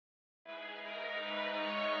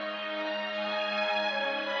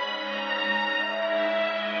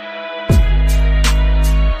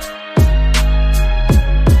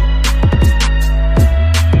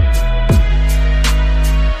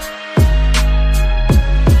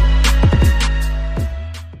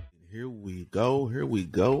go. Here we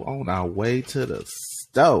go on our way to the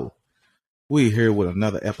stove. We're here with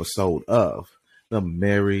another episode of the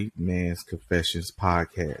Married Man's Confessions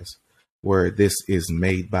podcast, where this is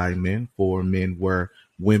made by men for men, where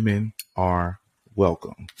women are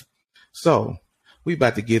welcome. So we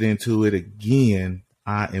about to get into it again.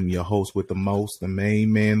 I am your host with the most, the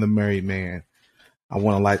main man, the married man. I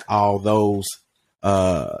want to like all those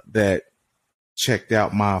that checked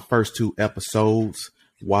out my first two episodes,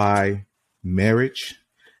 Why Marriage,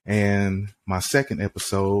 and my second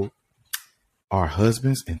episode, Are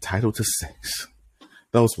Husbands Entitled to Sex?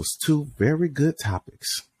 Those was two very good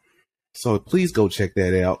topics. So please go check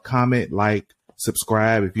that out. Comment, like,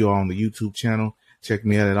 subscribe if you're on the YouTube channel. Check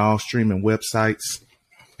me out at all streaming websites,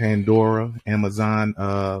 Pandora, Amazon,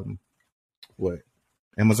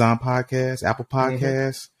 Amazon Podcasts, Apple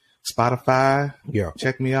Podcasts, Spotify. Yeah.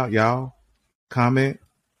 Check me out, y'all. Comment.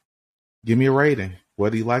 Give me a rating,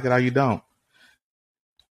 whether you like it or you don't.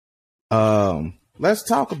 Let's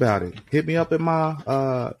talk about it. Hit me up in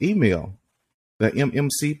my email, the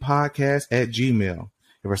mmcpodcast@gmail.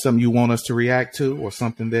 If there's something you want us to react to or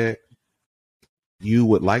something that you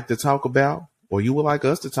would like to talk about or you would like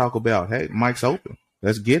us to talk about, hey, mic's open.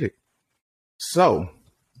 Let's get it. So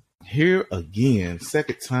here again,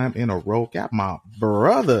 second time in a row, got my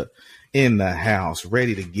brother in the house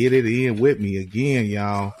ready to get it in with me again,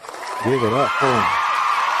 y'all. Give it up for him.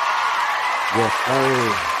 Yes,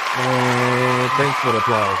 sir. Man, thanks for the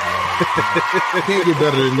applause, man. Can't get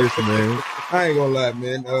better than this, man. I ain't gonna lie,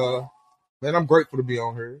 man. Man, I'm grateful to be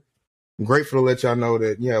on here. I'm grateful to let y'all know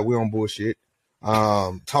that, yeah, we on bullshit.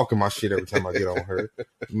 Talking my shit every time I get on here.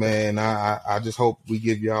 Man, I just hope we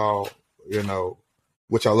give y'all,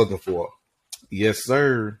 what y'all looking for. Yes,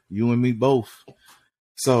 sir. You and me both.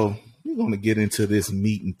 So we're going to get into this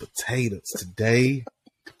meat and potatoes today.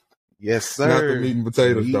 Yes, sir. Not the meat and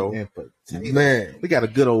potatoes, meat though. And potatoes. Man. We got a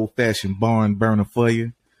good old-fashioned barn burner for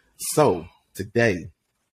you. So today,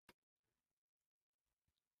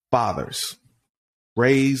 fathers,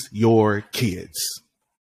 raise your kids.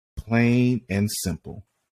 Plain and simple.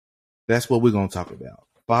 That's what we're going to talk about.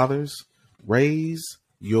 Fathers, raise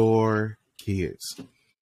your kids.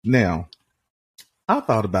 Now, I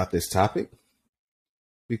thought about this topic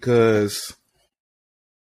because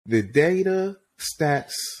the data,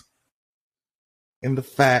 stats, and the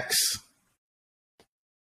facts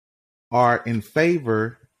are in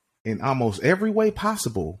favor in almost every way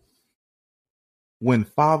possible when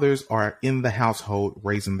fathers are in the household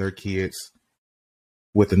raising their kids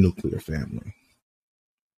with a nuclear family.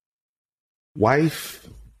 Wife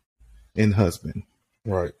and husband.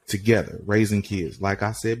 Right. Together, raising kids. Like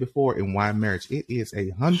I said before, in Why Marriage, it is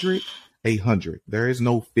 100. There is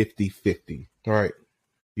no 50-50. Right.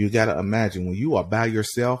 You got to imagine when you are by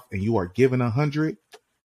yourself and you are given 100,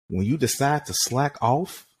 when you decide to slack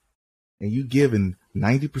off and you giving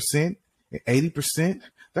 90% and 80%,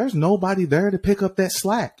 there's nobody there to pick up that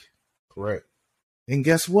slack. Correct. And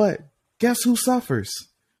guess what? Guess who suffers?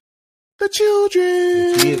 The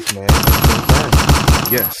children. The kids, man.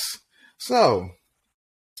 Yes. So,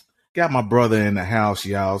 got my brother in the house,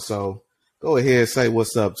 y'all. So go ahead, say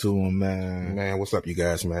what's up to him, man. Man, what's up, you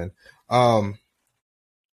guys, man?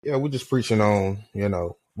 Yeah, we're just preaching on,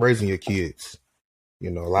 raising your kids. A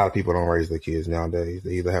lot of people don't raise their kids nowadays.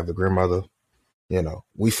 They either have the grandmother,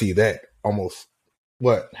 we see that almost,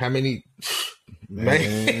 how many?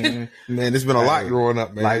 Man, it's been a lot growing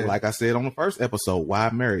up, man. Like I said on the first episode, Why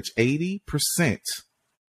Marriage, 80%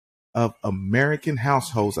 of American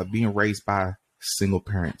households are being raised by single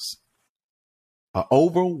parents. An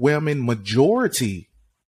overwhelming majority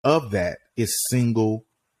of that is single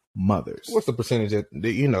mothers. What's the percentage that,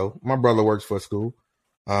 my brother works for a school,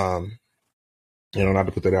 not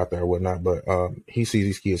to put that out there or whatnot, but he sees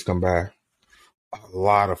these kids come by a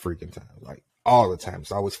lot of freaking times, like all the time.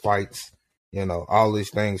 It's always fights, all these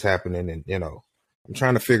things happening. And, I'm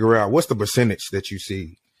trying to figure out what's the percentage that you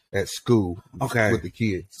see at school with the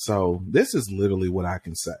kids. So this is literally what I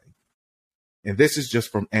can say. And this is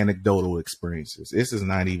just from anecdotal experiences. This is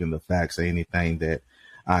not even the facts or anything that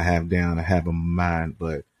I have down, I have in my mind,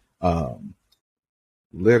 but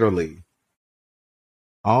literally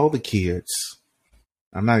all the kids,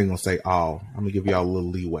 I'm not even going to say all, I'm going to give y'all a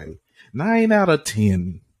little leeway. 9 out of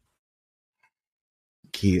 10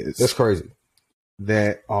 kids. That's crazy.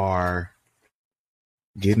 That are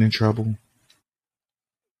getting in trouble,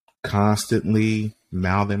 constantly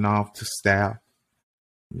mouthing off to staff.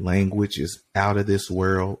 Language is out of this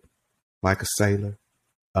world, like a sailor.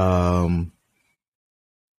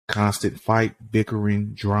 Constant fight,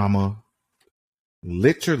 bickering, drama.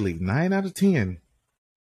 Literally 9 out of 10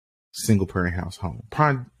 single parent household.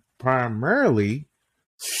 primarily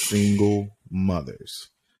single mothers.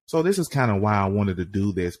 So this is kind of why I wanted to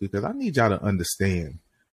do this, because I need y'all to understand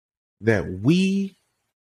that we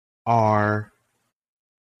are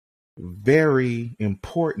very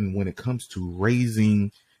important when it comes to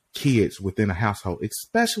raising kids within a household,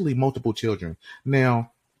 especially multiple children.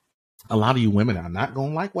 Now, a lot of you women are not going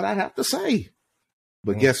to like what I have to say,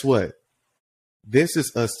 but guess what? This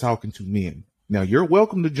is us talking to men. Now, you're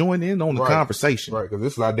welcome to join in on the conversation. Right, because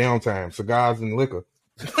this is our downtime. Cigars and liquor.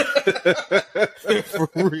 For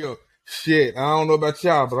real. Shit, I don't know about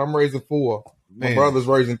y'all, but I'm raising 4. My brother's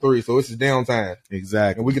raising 3, so this is downtime.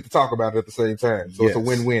 Exactly. And we get to talk about it at the same time. So It's a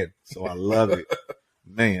win-win. So I love it.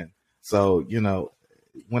 Man. So,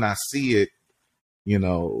 when I see it,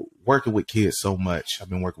 working with kids so much, I've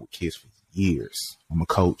been working with kids for years. I'm a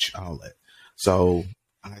coach, all that. So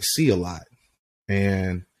I see a lot,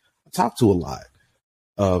 and I talk to a lot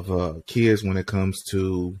of kids when it comes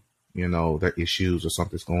to, their issues or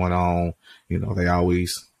something's going on. They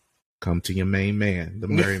always come to your main man, the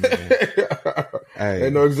married man. Hey, they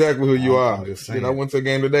know exactly who you are. I went to a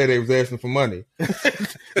game today. They was asking for money.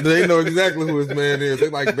 They know exactly who his man is. They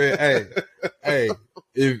like, man,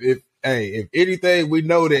 if anything, we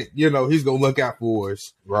know that, he's going to look out for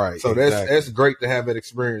us. Right. So that's great to have that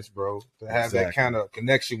experience, bro, to have that kind of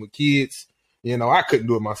connection with kids. I couldn't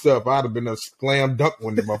do it myself. I'd have been a slam dunk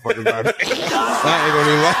one of the motherfuckers. I ain't going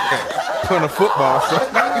to even lie. Playing a football. So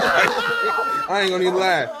I ain't going to even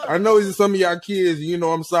lie. I know these are some of y'all kids,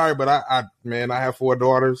 I'm sorry, but I have 4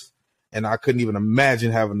 daughters, and I couldn't even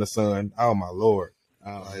imagine having a son. Oh, my Lord.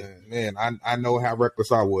 Man, I know how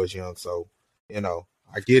reckless I was young. So,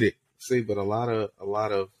 I get it. See, but a lot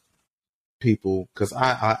of people, because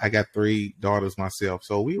I got 3 daughters myself,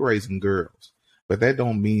 so we raising girls, but that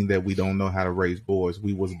don't mean that we don't know how to raise boys.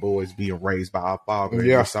 We was boys being raised by our father.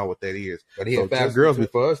 Yeah, and we saw what that is. But he had 5 girls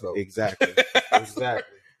before us, though. Exactly.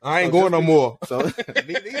 I ain't going no more. So me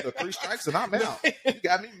neither. 3 strikes and I'm out. You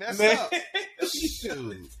got me messed up.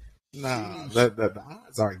 Shoot. Nah, the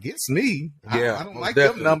odds are against me. Yeah, I don't like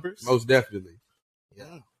them numbers. Most definitely.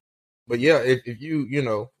 Yeah. But yeah, if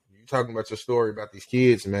you're talking about your story about these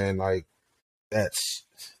kids, man, like that's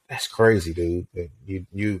crazy, dude.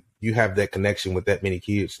 You have that connection with that many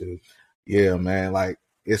kids, dude. Yeah, man. Like,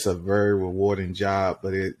 it's a very rewarding job,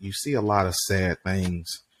 but you see a lot of sad things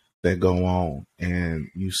that go on, and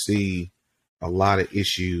you see a lot of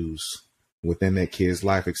issues within that kid's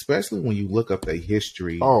life, especially when you look up their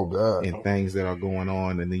history. Oh, God. And things that are going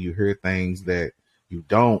on, and then you hear things that you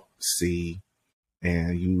don't see,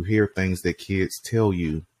 and you hear things that kids tell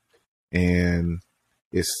you, and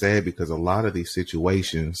it's sad because a lot of these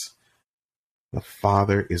situations, the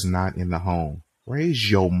father is not in the home.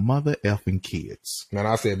 Raise your mother effing kids. Man,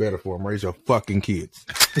 I said better for him. Raise your fucking kids.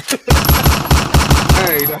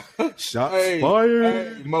 Shots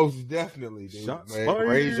fired. Hey, most definitely, dude. Shots man. fired.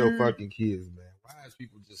 Raise your fucking kids, man. Why is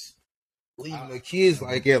people just leaving their kids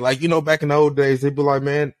like that? Like, back in the old days, they'd be like,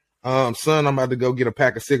 man, son, I'm about to go get a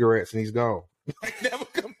pack of cigarettes, and he's gone. Like, never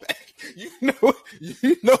come back. You know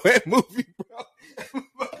that movie, bro.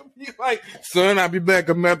 You're like, son, I'll be back.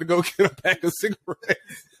 I'm about to go get a pack of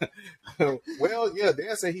cigarettes. Well, yeah,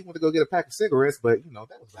 Dad said he went to go get a pack of cigarettes, but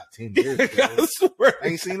that was about 10 years ago. I swear. I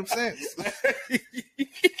ain't seen him since.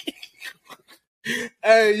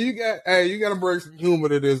 Hey, you got to bring some humor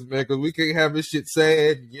to this, man, because we can't have this shit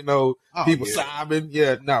sad. People sobbing.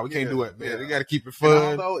 Yeah, no, we can't do it, man. Yeah. We got to keep it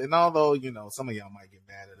fun. And although some of y'all might get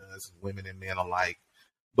mad at us, women and men alike,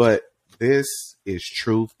 but this is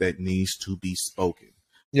truth that needs to be spoken.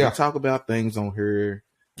 Yeah. We talk about things on here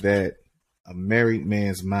that a married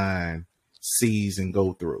man's mind sees and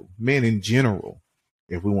go through. Men in general,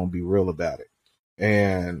 if we want to be real about it.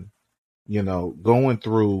 And, going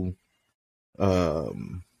through a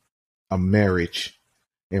marriage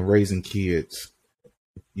and raising kids,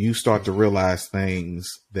 you start to realize things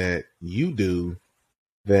that you do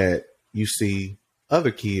that you see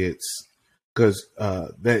other kids because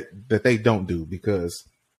that they don't do, because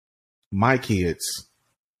my kids,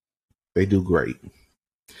 they do great.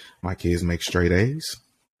 My kids make straight A's.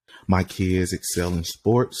 My kids excel in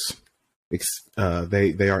sports.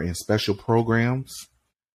 They are in special programs.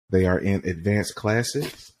 They are in advanced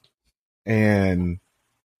classes. And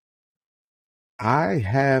I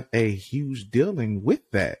have a huge dealing with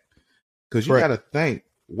that, because you got to think,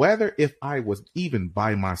 whether if I was even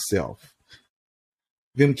by myself,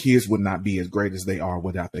 them kids would not be as great as they are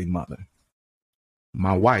without their mother.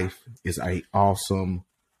 My wife is an awesome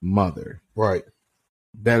mother. Right.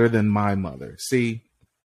 Better than my mother. See,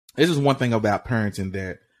 this is one thing about parenting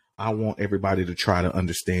that I want everybody to try to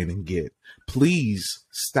understand and get. Please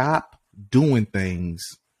stop doing things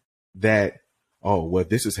that, oh, well,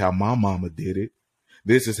 this is how my mama did it.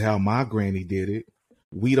 This is how my granny did it.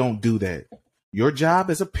 We don't do that. Your job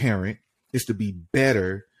as a parent is to be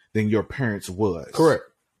better than your parents was. Correct.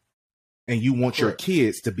 And you want your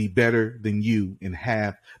kids to be better than you and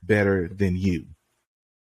have better than you.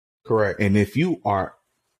 Correct. And if you are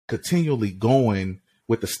continually going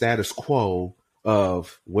with the status quo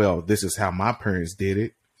of, well, this is how my parents did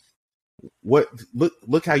it.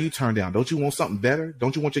 Look how you turned down. Don't you want something better?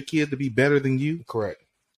 Don't you want your kid to be better than you? Correct.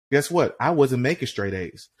 Guess what? I wasn't making straight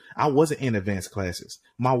A's. I wasn't in advanced classes.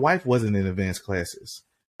 My wife wasn't in advanced classes.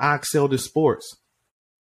 I excelled in sports.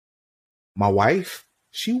 My wife,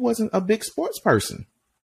 she wasn't a big sports person.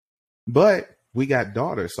 But we got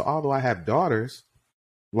daughters. So although I have daughters,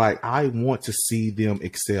 like, I want to see them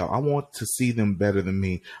excel. I want to see them better than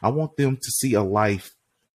me. I want them to see a life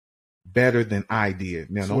better than I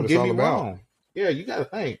did. Now, don't get me wrong. Yeah, you got to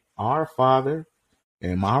think. Our father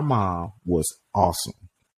and my mom was awesome.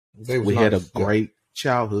 We had a great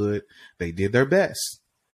childhood. They did their best.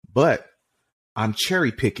 But I'm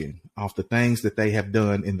cherry picking off the things that they have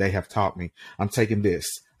done and they have taught me. I'm taking this.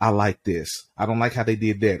 I like this. I don't like how they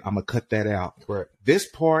did that. I'm going to cut that out. Correct. This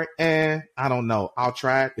part, I don't know. I'll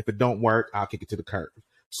try it. If it don't work, I'll kick it to the curb.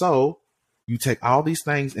 So you take all these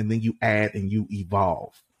things and then you add and you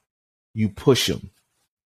evolve. You push them.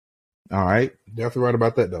 All right. Definitely right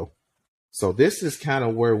about that, though. So this is kind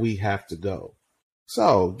of where we have to go.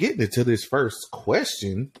 So getting into this first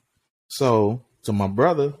question. So to my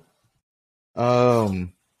brother,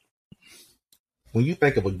 when you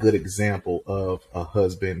think of a good example of a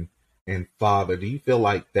husband and father, do you feel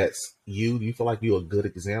like that's you? Do you feel like you're a good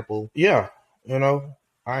example? Yeah. You know,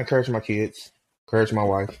 I encourage my kids, encourage my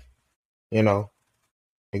wife. You know,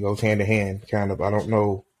 it goes hand in hand, kind of. I don't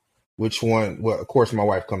know which one. Well, of course, my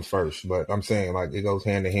wife comes first, but I'm saying, like, it goes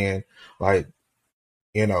hand in hand. Like,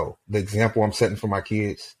 you know, the example I'm setting for my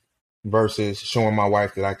kids versus showing my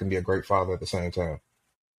wife that I can be a great father at the same time.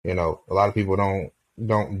 You know, a lot of people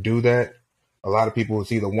don't do that. A lot of people,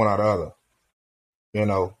 it's either one or the other, you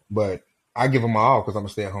know, but I give them my all because I'm a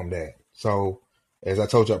stay-at-home dad. So as I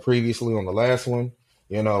told you previously on the last one,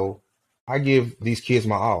 you know, I give these kids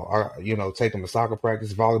my all. I, you know, take them to soccer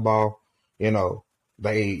practice, volleyball, you know,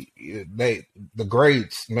 the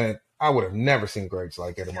grades, man, I would have never seen grades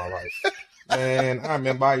like that in my life. Man, I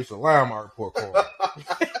remember I used to lie on my report card.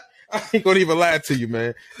 I ain't gonna even lie to you,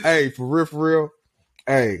 man. Hey, for real.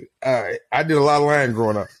 Hey, I did a lot of lying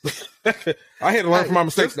growing up. I had to learn from my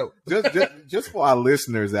mistakes, though. just for our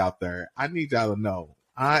listeners out there, I need y'all to know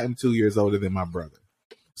I am 2 years older than my brother.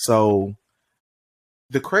 So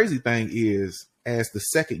the crazy thing is, as the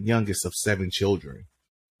second youngest of 7 children,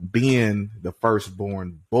 being the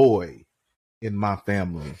firstborn boy in my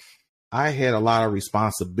family, I had a lot of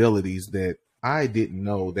responsibilities that I didn't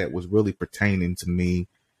know that was really pertaining to me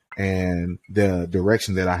and the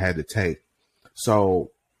direction that I had to take.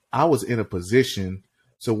 So I was in a position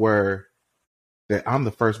to where that I'm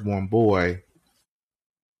the firstborn boy,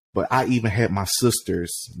 but I even had my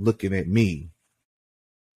sisters looking at me,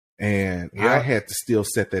 and I had to still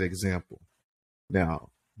set that example. Now,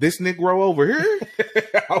 this Negro over here,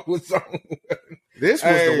 this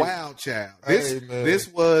was the wild child. This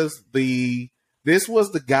was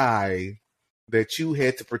the guy that you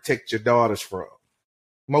had to protect your daughters from.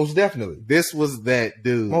 Most definitely. This was that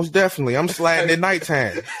dude. Most definitely. I'm sliding at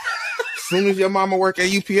nighttime. As soon as your mama work at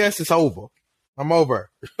UPS, it's over. I'm over.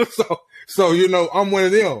 So you know, I'm one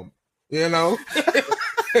of them. You know,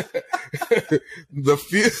 the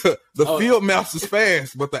field mouse is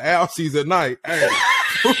fast, but the owl sees at night. Hey.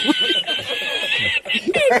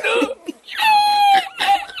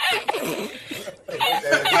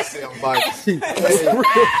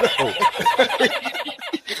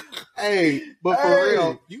 Hey, but for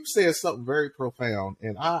real, you said something very profound,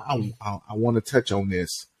 and I want to touch on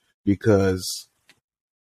this because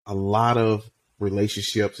a lot of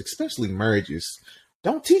relationships, especially marriages,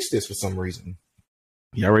 don't teach this for some reason.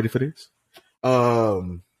 Y'all ready for this?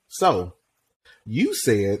 So you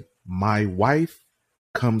said my wife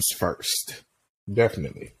comes first.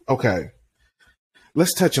 Definitely. Okay.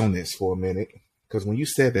 Let's touch on this for a minute. Because when you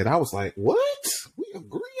said that, I was like, what? We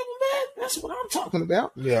agree on that? That's what I'm talking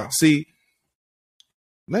about. Yeah. See,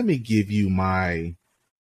 let me give you my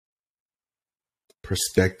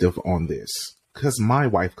perspective on this. Because my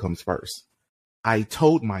wife comes first. I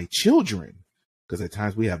told my children, because at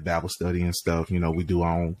times we have Bible study and stuff, you know, we do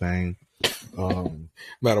our own thing.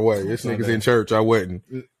 By the way, this nigga's in church. I wasn't.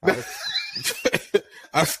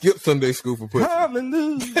 I skipped Sunday school for pussy.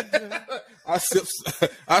 Hallelujah. I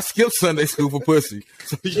skipped Sunday school for pussy.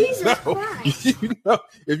 So you know,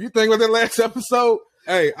 if you think about that last episode,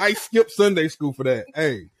 Hey, I skipped Sunday school for that.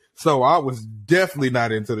 Hey, so I was definitely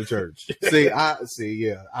not into the church.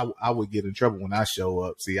 I would get in trouble when I show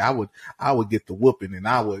up. See, I would get the whooping, and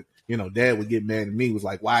I would, Dad would get mad at me. Was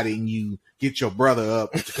like, why didn't you get your brother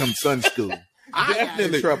up to come to Sunday school? I got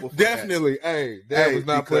in trouble for definitely. That. Hey, Dad was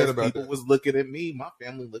not playing about people that. Was looking at me. My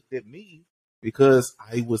family looked at me because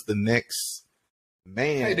I was the next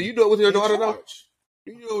man. Hey, do you do it with your daughter though?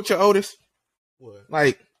 Do you do it with your oldest? What?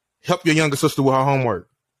 Like, help your younger sister with her homework.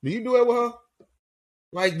 Do you do it with her?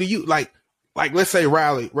 Like, do you like let's say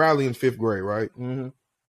Riley in 5th grade, right? Mm-hmm.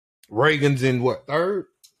 Reagan's in what, 3rd?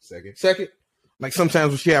 Second. Like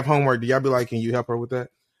sometimes when she have homework, do y'all be like, can you help her with that?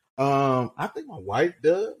 I think my wife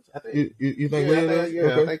does. I think you think Leah does? Yeah,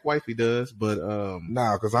 okay. I think wifey does, but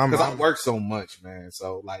nah, because I work so much, man.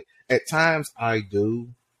 So like at times I do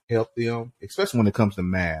help them, especially when it comes to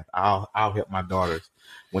math. I'll help my daughters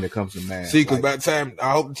when it comes to math. See, because by the time,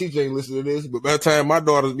 I hope the TJ listen to this, but by the time my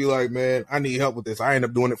daughters be like, man, I need help with this, I end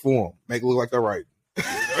up doing it for them. Make it look like they're right.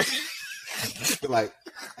 Like,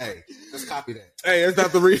 hey, let's copy that. Hey, that's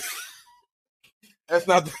not the reason. That's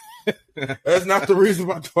not the reason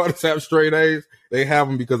my daughters have straight A's. They have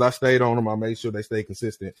them because I stayed on them. I made sure they stay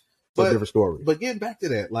consistent. It's a different story. But getting back to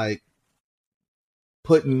that, like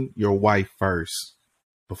putting your wife first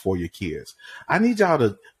before your kids. I need y'all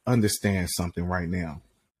to understand something right now.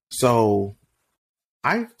 So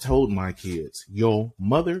I've told my kids, your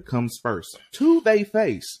mother comes first to their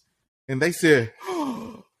face. And they said,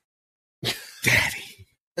 oh, Daddy.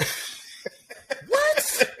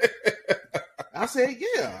 What? I said,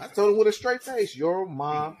 yeah. I told him with a straight face, your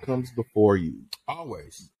mom comes before you.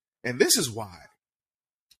 Always. And this is why.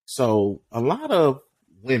 So a lot of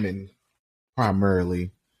women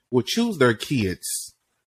primarily will choose their kids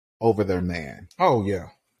over their man. Oh, yeah.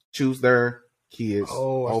 Choose their kids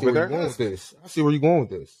over their husband. I see where you're going with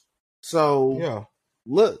this. So, yeah.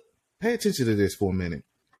 Look, pay attention to this for a minute.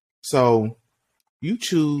 So you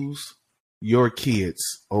choose your kids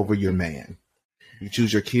over your man. You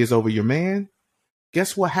choose your kids over your man.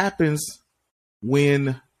 Guess what happens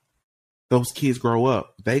when those kids grow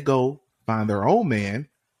up? They go find their own man,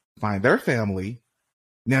 find their family.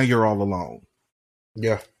 Now you're all alone.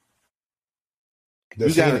 Yeah.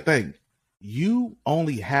 You got to think. You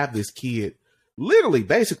only have this kid literally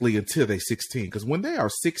basically until they're 16. Because when they are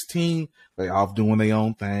 16, they off doing their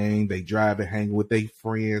own thing. They drive and hang with their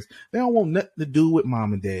friends. They don't want nothing to do with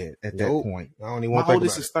mom and dad at that point. I don't even want to. My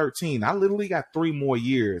oldest is 13. I literally got 3 more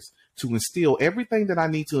years to instill everything that I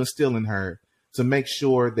need to instill in her to make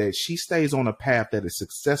sure that she stays on a path that is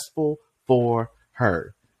successful for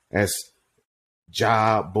her as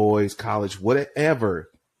job, boys, college, whatever.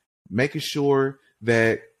 Making sure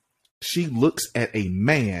that she looks at a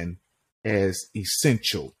man as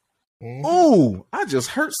essential. Mm-hmm. Ooh, I just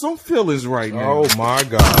hurt some feelings right now. Oh my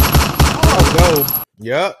God. Oh no.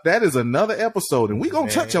 Yep. That is another episode, and we're going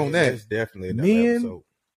to touch on that. That's definitely another episode.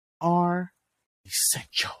 Are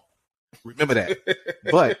essential. Remember that.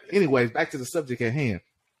 But anyways, back to the subject at hand.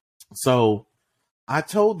 So I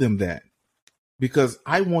told them that because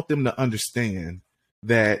I want them to understand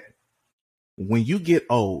that when you get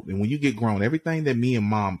old and when you get grown, everything that me and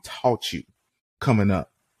mom taught you coming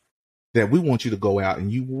up, that we want you to go out and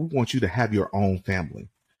we want you to have your own family.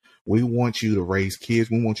 We want you to raise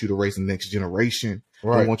kids. We want you to raise the next generation.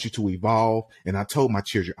 Right. We want you to evolve. And I told my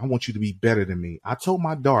children, I want you to be better than me. I told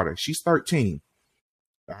my daughter, she's 13.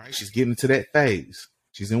 All right. She's getting into that phase.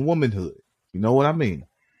 She's in womanhood. You know what I mean?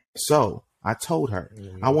 So I told her,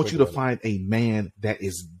 I want you to find a man that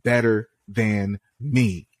is better than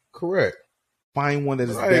me. Correct. Find one that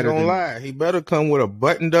is better than me. He better come with a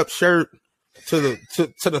buttoned up shirt to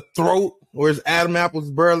the throat where his Adam apple's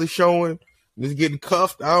barely showing. Just getting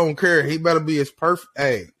cuffed. I don't care. He better be as perfect.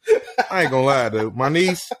 Hey, I ain't gonna lie, dude. My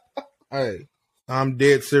niece, hey, I'm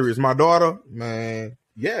dead serious. My daughter, man.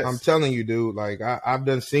 Yes. I'm telling you, dude, like I've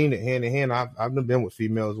done seen it hand in hand. I've been with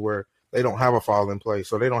females where they don't have a fall in place,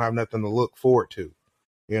 so they don't have nothing to look forward to.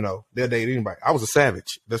 You know, they'll date anybody. I was a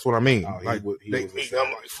savage. That's what I mean. Oh, like, he was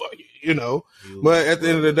I'm like, fuck you, you know. But at the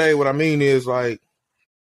end of the day, what I mean is, like,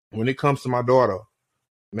 when it comes to my daughter,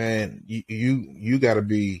 man, you got to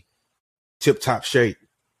be tip-top shape.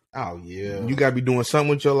 Oh, yeah. You got to be doing something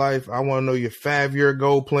with your life. I want to know your 5-year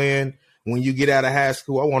goal plan. When you get out of high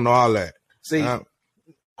school, I want to know all that. See,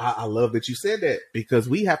 I love that you said that because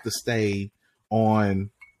we have to stay on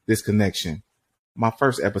this connection. My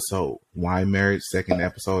first episode, Why Marriage? Second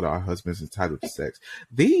episode, Our Husbands Entitled to Sex.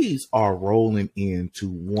 These are rolling into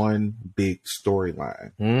one big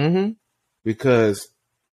storyline. Mm-hmm. Because,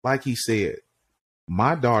 like he said,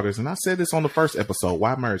 my daughters, and I said this on the first episode,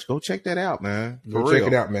 Why Marriage? Go check that out, man. Go check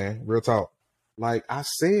it out, man. Real talk. like I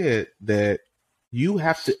said, that you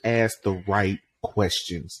have to ask the right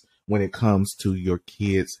questions when it comes to your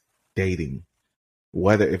kids dating,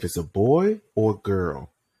 whether if it's a boy or girl.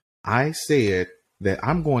 I said that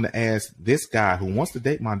I'm going to ask this guy who wants to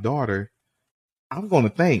date my daughter, I'm going to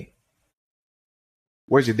think,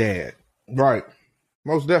 where's your dad? Right.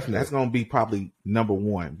 Most definitely. That's going to be probably number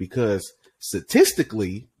one, because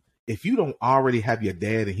statistically, if you don't already have your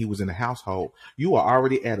dad and he was in the household, you are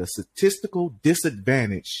already at a statistical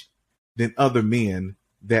disadvantage than other men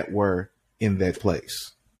that were in that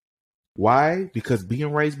place. Why? Because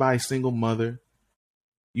being raised by a single mother,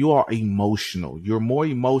 you are emotional. You're more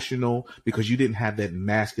emotional because you didn't have that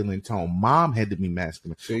masculine tone. Mom had to be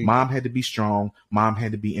masculine. See? Mom had to be strong. Mom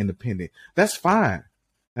had to be independent. That's fine.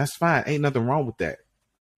 That's fine. Ain't nothing wrong with that.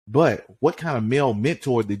 But what kind of male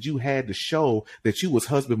mentor did you have to show that you was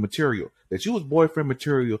husband material, that you was boyfriend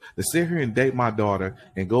material, to sit here and date my daughter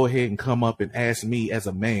and go ahead and come up and ask me as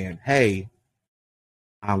a man, hey,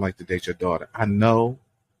 I'd like to date your daughter. I know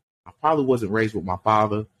I probably wasn't raised with my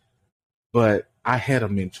father, but I had a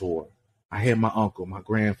mentor. I had my uncle, my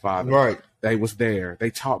grandfather. Right. They was there. They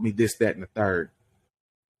taught me this, that, and the third.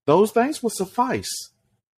 Those things would suffice.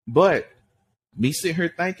 But me sitting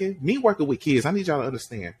here thinking, me working with kids, I need y'all to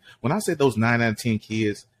understand. When I said those 9 out of 10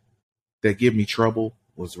 kids that give me trouble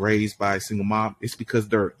was raised by a single mom, it's because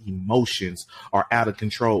their emotions are out of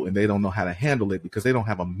control and they don't know how to handle it because they don't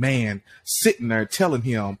have a man sitting there telling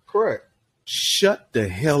him, correct, shut the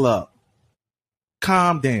hell up.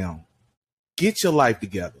 Calm down. Get your life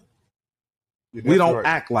together. Yeah, we don't right.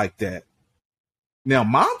 act like that. Now,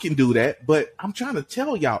 mom can do that, but I'm trying to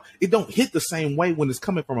tell y'all, it don't hit the same way when it's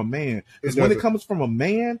coming from a man. Because when it comes from a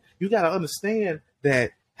man, you got to understand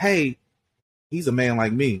that, hey, he's a man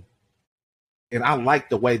like me. And I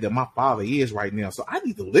like the way that my father is right now. So I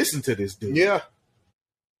need to listen to this dude. Yeah.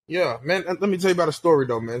 Yeah, man. Let me tell you about a story,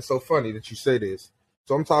 though, man. It's so funny that you say this.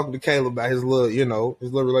 So I'm talking to Caleb about his little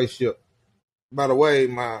relationship. By the way,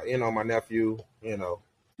 my nephew,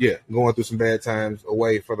 going through some bad times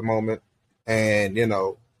away for the moment. And,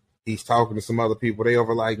 he's talking to some other people. They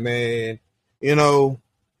over like, man, he's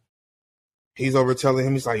over telling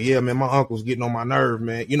him, he's like, yeah, man, my uncle's getting on my nerve,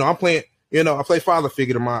 man. I'm playing, I play father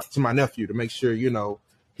figure to my nephew to make sure,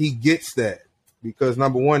 he gets that. Because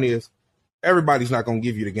number one is, everybody's not going to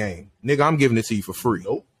give you the game. Nigga, I'm giving it to you for free.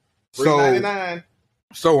 Nope. $3.99.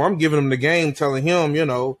 So I'm giving him the game, telling him,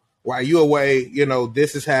 while you away,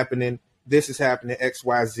 this is happening, X,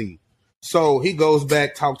 Y, Z. So he goes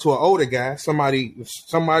back, talk to an older guy, somebody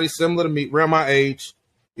similar to me, around my age,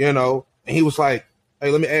 and he was like,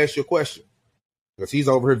 hey, let me ask you a question. Because he's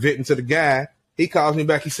over here venting to the guy. He calls me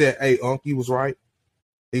back. He said, hey, Unc, you was right.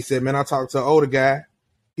 He said, man, I talked to an older guy.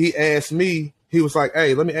 He asked me, he was like,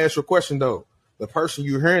 hey, let me ask you a question, though. The person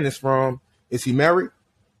you're hearing this from, is he married?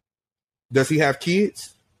 Does he have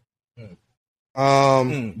kids? You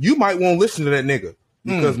might want to listen to that nigga.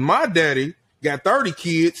 Because my daddy got 30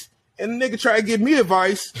 kids. And the nigga try to give me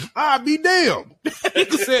advice, I'd be damned.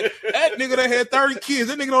 Nigga said, that nigga that had 30 kids,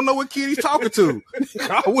 that nigga don't know what kid he's talking to.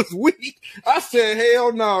 I was weak. I said,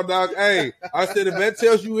 hell no, dog. Hey, I said, if that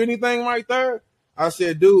tells you anything right there, I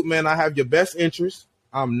said, dude, man, I have your best interest.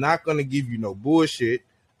 I'm not going to give you no bullshit.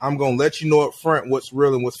 I'm going to let you know up front what's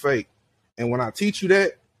real and what's fake. And when I teach you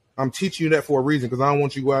that, I'm teaching you that for a reason, because I don't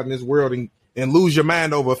want you to go out in this world and lose your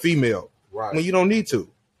mind over a female. Right. When you don't need to.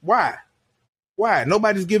 Why?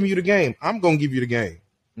 Nobody's giving you the game. I'm going to give you the game.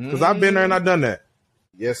 Because I've been there and I've done that.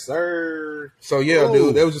 Yes, sir. So, yeah,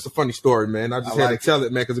 dude, that was just a funny story, man. I just had to tell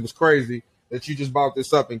it, man, because it was crazy that you just brought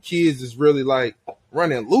this up. And kids is really, like,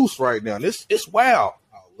 running loose right now. And it's wild.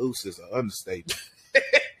 Oh, loose is an understatement.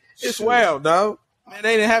 It's wild, dog. Man,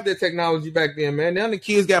 they didn't have that technology back then, man. Now the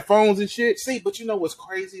kids got phones and shit. See, but you know what's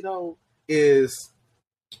crazy, though, is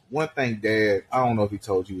one thing, Dad, I don't know if he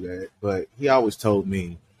told you that, but he always told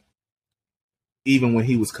me, even when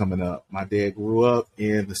he was coming up, my dad grew up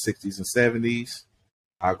in the 60s and 70s.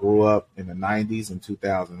 I grew up in the 90s and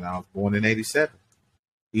 2000. I was born in 87.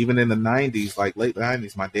 Even in the 90s, like late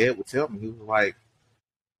 90s, my dad would tell me, he was like,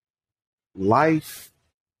 life,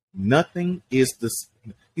 nothing is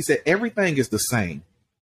he said, everything is the same.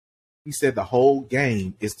 He said the whole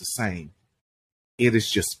game is the same. It is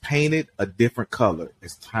just painted a different color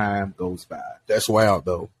as time goes by. That's wild,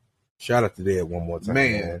 though. Shout out to Dad one more time,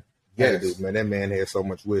 man. Yeah, dude, man, that man had so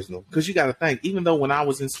much wisdom. Because you got to think, even though when I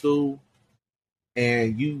was in school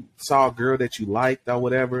and you saw a girl that you liked or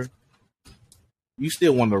whatever, you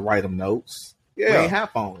still wanted to write them notes. Yeah. We didn't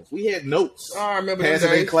have phones. We had notes. I remember that.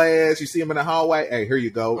 Passing in class, you see them in the hallway. Hey, here you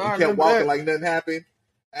go. You kept walking like nothing happened.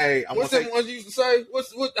 Hey, what's that ones you used to say?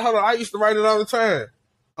 Hold on, I used to write it all the time.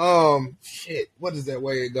 Shit. What is that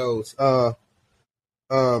way it goes?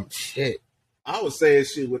 Shit. I was saying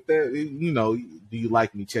shit with that. You know, do you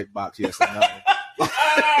like me? Checkbox yes or no.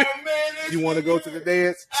 Oh man, You want to go to the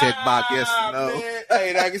dance? Checkbox yes or no. Man.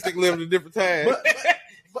 Hey, I guess they live in a different time.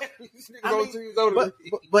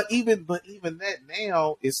 But even that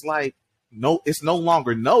now, it's like it's no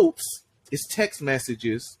longer notes. It's text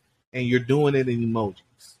messages, and you're doing it in emojis.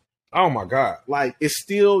 Oh my god! Like you're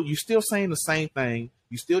still saying the same thing.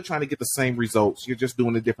 You're still trying to get the same results. You're just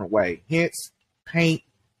doing it a different way. Hence, paint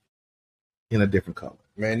in a different color.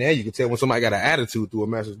 Man, now you can tell when somebody got an attitude through a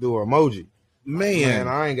message, through an emoji. Man,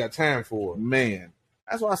 I ain't got time for it. Man,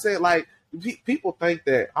 that's why I said, like, people think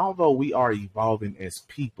that although we are evolving as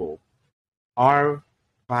people, our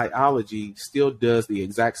biology still does the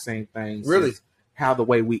exact same things. Really? How the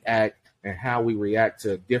way we act and how we react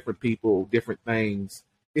to different people, different things,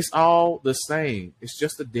 it's all the same. It's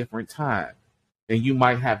just a different time. And you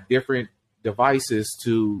might have different devices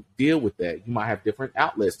to deal with that. You might have different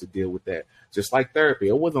outlets to deal with that. Just like therapy.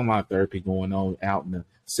 There wasn't a lot of therapy going on out in the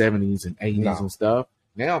 70s and 80s and stuff.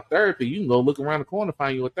 Now therapy, you can go look around the corner and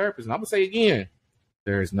find you a therapist. And I'm going to say again,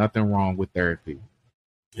 there is nothing wrong with therapy.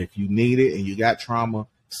 If you need it and you got trauma,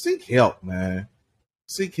 seek help, man.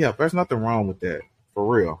 Seek help. There's nothing wrong with that. For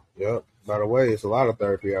real. Yep. By the way, it's a lot of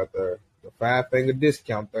therapy out there. The 5-finger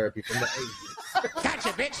discount therapy from the 80s. Gotcha,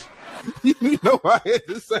 bitch. You know what I had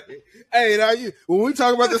to say. Hey, now when we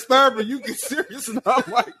talk about this therapy, you get serious, and I'm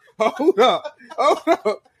like, hold up.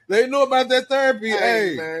 They know about that therapy.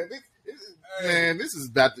 Hey. Man, this is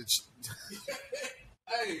about to.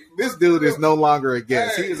 This dude is no longer a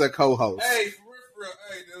guest. He is a co-host. Hey, for real.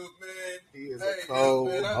 Hey, dude, man. He is a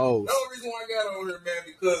co-host. The only reason why I got on here, man,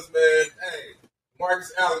 because, man, hey,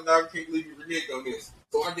 Marcus Allen, I can't leave you renege on this.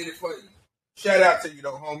 So I did it for you. Shout out to you,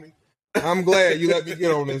 though, homie. I'm glad you let me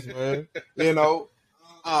get on this, man. You know.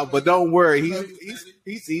 But don't worry,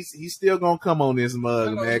 he's still gonna come on this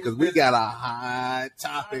mug, man, because we got a hot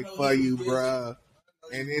topic for you, bro.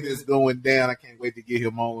 And it is going down. I can't wait to get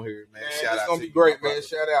him on here, man. Shout out, it's gonna be great, man.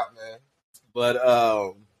 Shout out, man.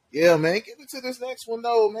 But yeah, man, get into this next one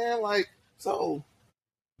though, man. Like, so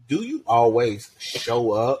do you always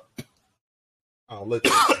show up? Oh, look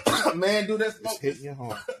at man, dude, that's hitting your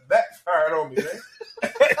home. Backfired on me,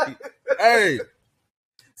 man. Hey.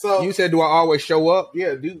 So you said, do I always show up?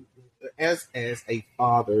 Yeah, dude. As a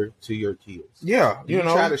father to your kids. Yeah, you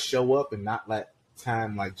know, try to show up and not let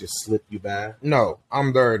time like just slip you by. No,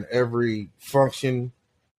 I'm there in every function.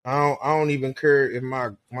 I don't even care if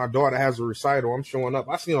my daughter has a recital. I'm showing up.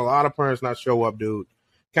 I've seen a lot of parents not show up, dude.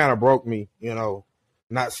 Kind of broke me, you know,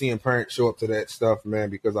 not seeing parents show up to that stuff, man,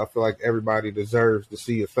 because I feel like everybody deserves to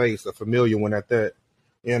see a face, a familiar one at that,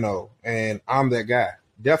 you know. And I'm that guy,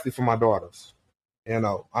 definitely for my daughters. You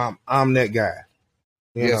know, I'm that guy.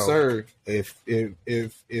 Yes, sir. If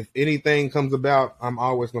anything comes about, I'm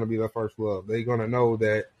always going to be their first love. They're going to know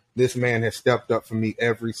that this man has stepped up for me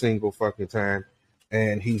every single fucking time,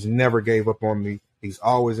 and he's never gave up on me. He's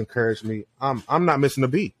always encouraged me. I'm not missing a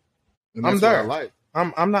beat. I'm there.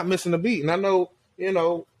 I'm not missing a beat, and I know, you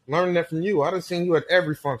know, learning that from you. I done seen you at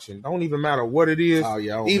every function. Don't even matter what it is. Oh,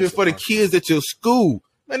 yeah, even for the kids at your school.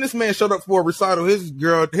 Man, this man showed up for a recital. His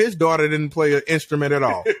daughter didn't play an instrument at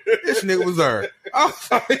all. This nigga was there. I was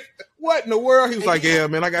like, what in the world? He was like, yeah,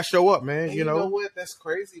 man, I got to show up, man. You know what? That's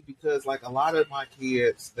crazy because, like, a lot of my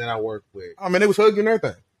kids that I work with. I mean, they was hugging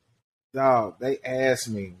everything. Dog, they asked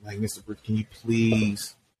me, like, Mr. Brick, can you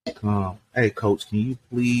please come? Hey, coach, can you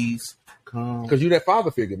please come? Because you're that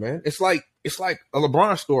father figure, man. It's like a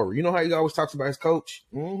LeBron story. You know how he always talks about his coach?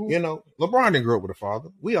 Mm-hmm. You know, LeBron didn't grow up with a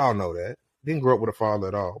father. We all know that. Didn't grow up with a father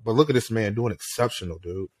at all. But look at this man doing exceptional,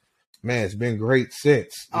 dude. Man, it's been great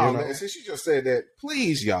since. Oh, man, since you just said that,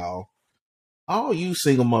 please, y'all, all you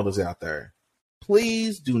single mothers out there,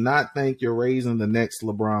 please do not think you're raising the next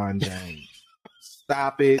LeBron James.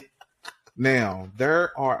 Stop it. Now,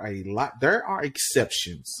 there are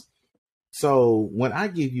exceptions. So when I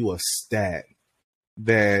give you a stat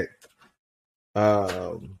that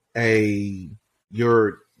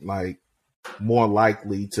you're like more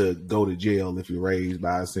likely to go to jail if you're raised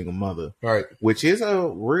by a single mother. Right. Which is a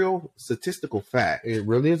real statistical fact. It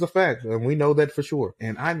really is a fact, and we know that for sure.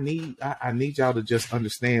 And I need y'all to just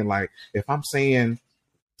understand, like, if I'm saying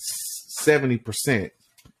 70%,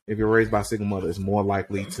 if you're raised by a single mother, is more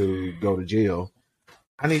likely to go to jail,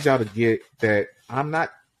 I need y'all to get that I'm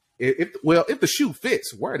not, if the shoe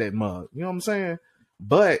fits, wear that mug. You know what I'm saying?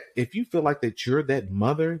 But if you feel like that you're that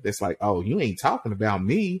mother that's like, oh, you ain't talking about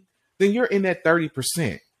me, then you're in that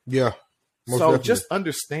 30%. Yeah. Most So definitely. just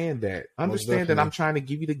understand that. Understand that definitely. I'm trying to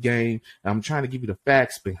give you the game. And I'm trying to give you the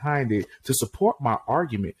facts behind it to support my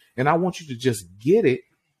argument. And I want you to just get it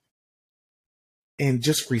and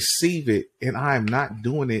just receive it. And I am not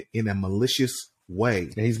doing it in a malicious way.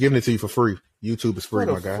 And he's giving it to you for free. YouTube is free,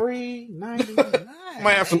 For my the guy. free 99.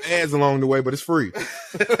 Might have some ads along the way, but it's free.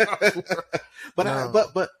 But No.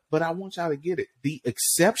 I want y'all to get it. The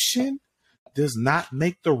exception does not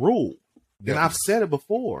make the rule. And I've said it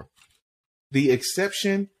before. The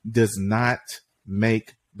exception does not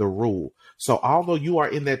make the rule. So although you are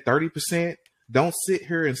in that 30%, don't sit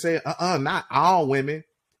here and say, not all women.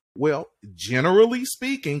 Well, generally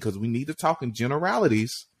speaking, because we need to talk in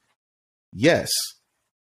generalities, yes.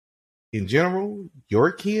 In general,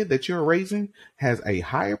 your kid that you're raising has a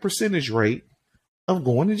higher percentage rate of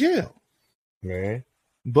going to jail. Man.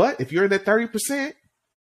 But if you're in that 30%,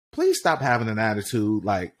 please stop having an attitude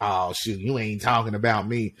like, oh, shoot, you ain't talking about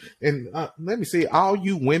me. And let me see, all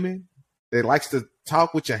you women that likes to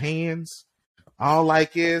talk with your hands, all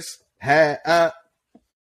like is,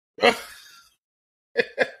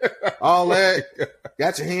 all that,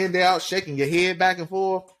 got your hand out, shaking your head back and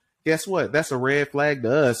forth. Guess what? That's a red flag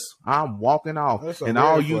to us. I'm walking off. And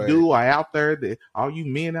all you do are out there, all you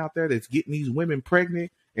men out there that's getting these women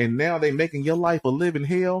pregnant, and now they making your life a living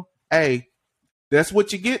hell. Hey, that's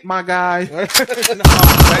what you get, my guy.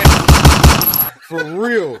 For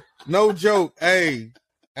real. No joke. Hey,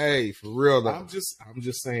 for real though. I'm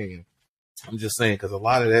just saying. I'm just saying, because a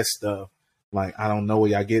lot of that stuff, like, I don't know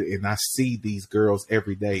where y'all get it. And I see these girls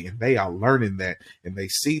every day, and they are learning that. And they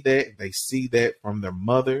see that. They see that from their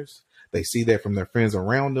mothers. They see that from their friends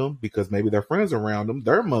around them, because maybe their friends around them,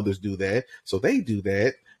 their mothers do that. So they do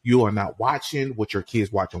that. You are not watching what your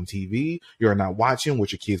kids watch on TV. You're not watching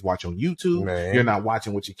what your kids watch on YouTube. Man. You're not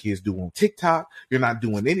watching what your kids do on TikTok. You're not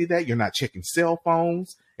doing any of that. You're not checking cell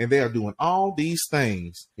phones. And they are doing all these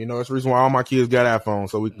things. You know, that's the reason why all my kids got iPhones,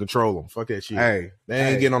 so we can control them. Fuck that shit. Hey, they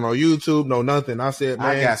ain't getting on no YouTube, no nothing. I said, man,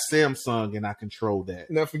 I got Samsung and I control that.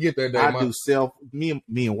 Never forget that day. I do me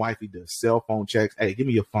and wifey do cell phone checks. Hey, give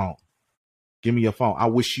me your phone. Give me your phone. I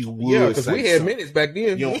wish you would. Yeah, because we had minutes back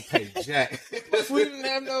then. You don't pay jack. we didn't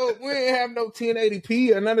have no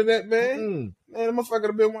 1080p or none of that, man. Man, the motherfucker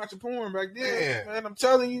have been watching porn back then. Man, I'm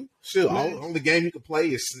telling you. Sure, only game you can play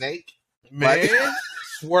is Snake. Man,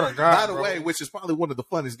 swear to God. By the way, which is probably one of the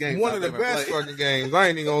funnest games. One of the best fucking games. I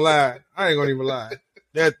ain't even gonna lie. I ain't gonna even lie.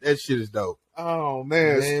 That shit is dope. Oh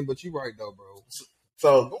man, but you right though, bro.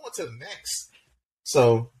 So going to the next.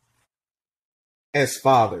 So as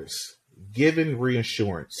fathers, giving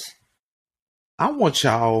reassurance. I want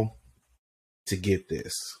y'all to get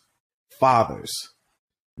this. Fathers,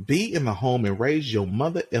 be in the home and raise your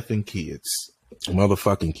mother effing kids.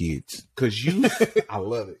 Motherfucking kids. Because I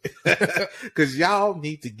love it. Because y'all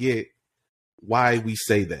need to get why we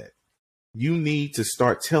say that. You need to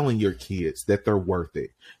start telling your kids that they're worth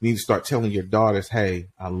it. You need to start telling your daughters, hey,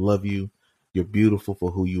 I love you. You're beautiful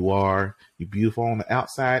for who you are. You're beautiful on the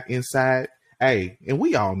outside, inside. Hey, and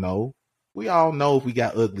we all know if we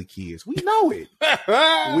got ugly kids. We know it.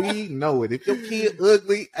 We know it. If your kid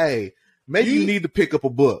ugly, hey, maybe you need to pick up a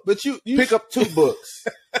book. But you pick up 2 books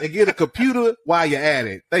and get a computer while you're at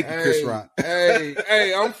it. Thank you, Chris Rock.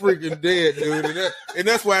 Hey, I'm freaking dead, dude. And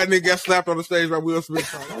that's why I nigga got slapped on the stage by Will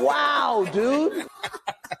Smith. Wow, dude.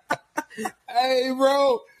 Hey,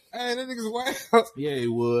 bro. Hey, that nigga's wild. Yeah,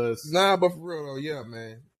 it was. Nah, but for real though, yeah,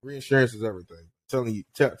 man. Reinsurance is everything.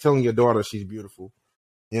 Telling your daughter she's beautiful.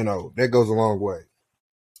 You know, that goes a long way.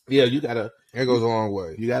 Yeah, that goes a long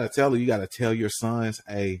way. You gotta tell her, you gotta tell your sons,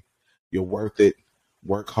 hey, you're worth it.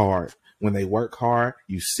 Work hard. When they work hard,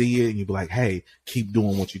 you see it and you be like, hey, keep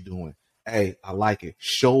doing what you're doing. Hey, I like it.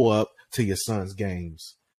 Show up to your son's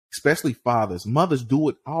games. Especially fathers. Mothers do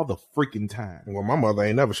it all the freaking time. Well, my mother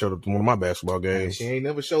ain't never showed up to one of my basketball games. She ain't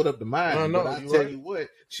never showed up to mine. But I tell you what,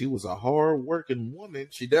 she was a hard-working woman.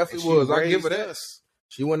 She definitely was. I give her that.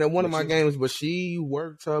 She went at one of my games, but she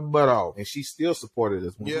worked her butt off. And she still supported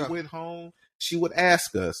us. When we went home, she would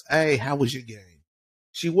ask us, hey, how was your game?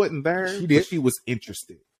 She wasn't there, but she was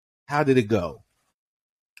interested. How did it go?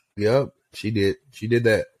 Yep, she did. She did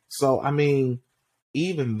that. So, I mean,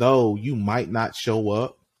 even though you might not show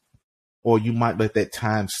up or you might let that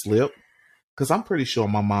time slip, because I'm pretty sure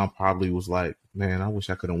my mom probably was like, man, I wish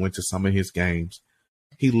I could have went to some of his games.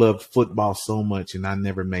 He loved football so much and I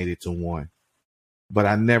never made it to one. But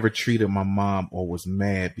I never treated my mom or was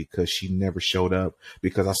mad because she never showed up,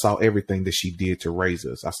 because I saw everything that she did to raise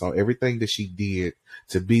us. I saw everything that she did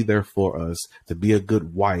to be there for us, to be a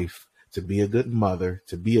good wife, to be a good mother,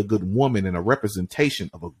 to be a good woman and a representation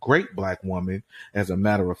of a great black woman. As a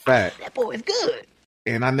matter of fact, that boy is good.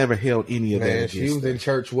 And I never held any of that Man, against she was her. in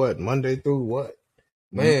church what? Monday through what?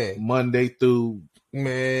 Man. Monday through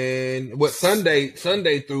Sunday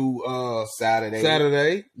through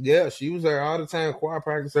Saturday. Yeah, she was there all the time, choir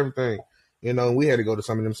practice, everything. You know, we had to go to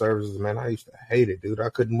some of them services, man. I used to hate it, dude. I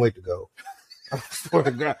couldn't wait to go. I swear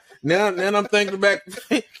to God. Now I'm thinking about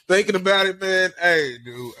it, man. Hey,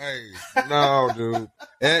 dude. Hey, no, dude.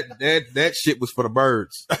 That shit was for the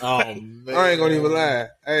birds. Oh man, I ain't gonna even lie.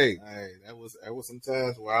 Hey, that was some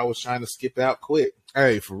times where I was trying to skip out quick.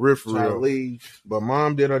 hey, for real, Trying to leave. But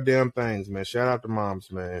mom did her damn things, man. Shout out to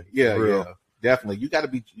moms, man. Yeah, definitely.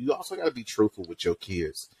 You also gotta be truthful with your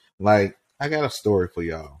kids. Like, I got a story for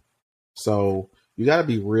y'all. So you gotta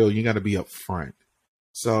be real, you gotta be upfront.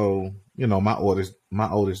 So, you know, my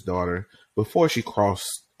oldest daughter, before she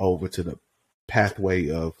crossed over to the pathway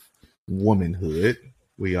of womanhood,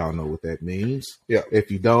 we all know what that means. Yeah.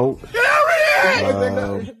 If you don't, did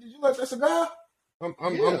you like that cigar? I'm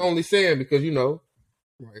only saying because, you know,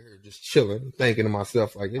 right here just chilling, thinking to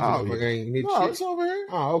myself like, this motherfucker ain't need shit. It's over here.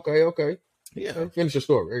 Oh, okay. Yeah. Finish your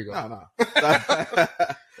story. There you go. No.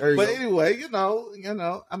 There you But go. anyway, you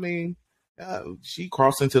know, I mean, she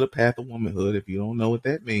crossed into the path of womanhood. If you don't know what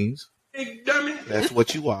that means, Big dummy. that's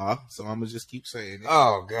what you are. So I'm gonna just keep saying it.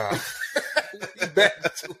 Oh God. Back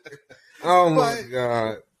to it. Oh my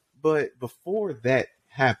God. But before that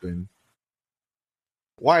happened,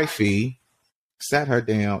 wifey sat her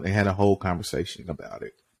down and had a whole conversation about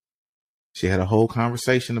it. She had a whole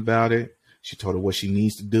conversation about it. She told her what she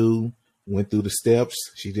needs to do. Went through the steps.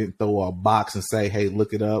 She didn't throw a box and say, "Hey,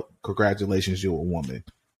 look it up. Congratulations, you're a woman."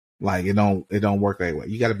 Like, it don't work that way.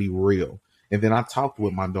 You got to be real. And then I talked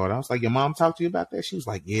with my daughter. I was like, "Your mom talked to you about that?" She was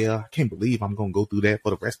like, "Yeah, I can't believe I'm going to go through that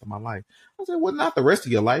for the rest of my life." I said, "Well, not the rest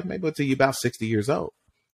of your life, maybe until you're about 60 years old."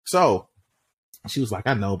 So she was like,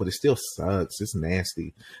 "I know, but it still sucks. It's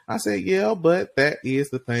nasty." I said, "Yeah, but that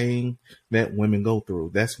is the thing that women go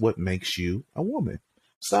through. That's what makes you a woman."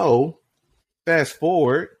 So fast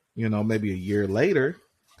forward, you know, maybe a year later,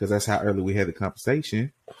 because that's how early we had the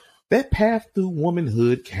conversation, that path through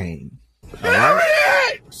womanhood came. All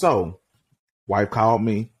right. So wife called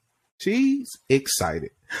me. She's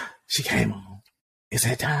excited. She came on. It's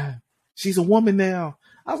that time. She's a woman now.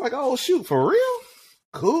 I was like, "Oh, shoot, for real?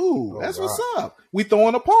 Cool. That's God. what's up. We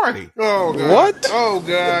throwing a party." Oh God. What? Oh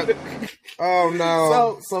God. Oh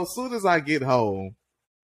no. So as soon as I get home,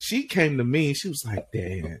 she came to me and she was like,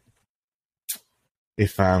 "Dad, it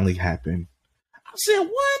finally happened." I said,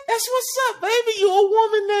 "What? That's what's up, baby. You a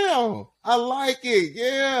woman now. I like it.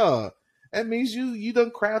 Yeah. That means you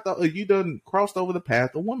done crossed over the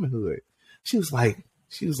path of womanhood." She was like,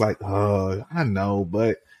 "I know,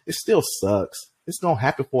 but it still sucks. It's gonna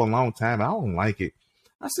happen for a long time. I don't like it."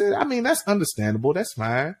 I said, "I mean, that's understandable. That's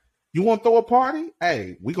fine. You want to throw a party?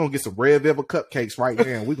 Hey, we gonna get some red velvet cupcakes right now,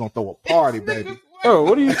 and we gonna throw a party, baby." Oh,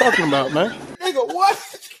 what are you talking about, man? Nigga,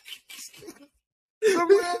 what? The red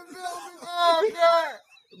velvet. Oh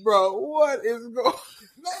God. Bro, what is going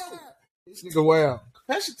on? This nigga wild.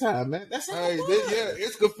 Confession time, man. That's how Hey, it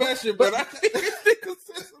it's confession, but I think this nigga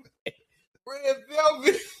said some red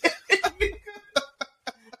velvet.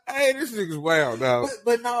 Hey, this nigga's wild now.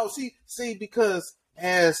 But no, see, because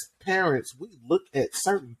as parents, we look at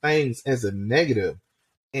certain things as a negative,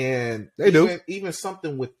 and They do. even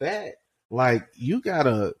something with that. Like, you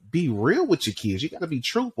gotta be real with your kids. You gotta be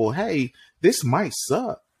truthful. Hey, this might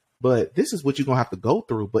suck, but this is what you're gonna have to go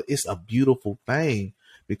through. But it's a beautiful thing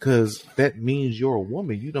because that means you're a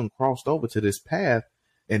woman. You done crossed over to this path,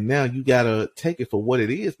 and now you gotta take it for what it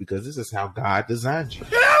is because this is how God designed you.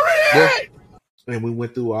 Yeah. And we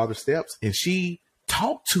went through all the steps, and she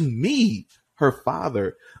talked to me, her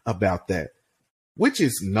father, about that, which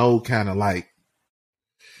is no kind of like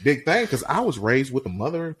big thing because I was raised with a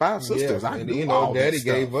mother and 5 sisters. I knew all Daddy that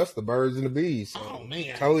stuff. gave us the birds and the bees. So Oh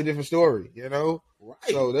man, totally different story, you know. right?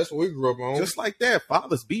 So that's what we grew up on. Just like that,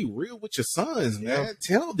 fathers, be real with your sons, man. Yeah.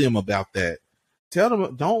 Tell them about that. Tell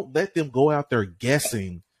them, don't let them go out there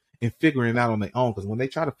guessing and figuring it out on their own. Because when they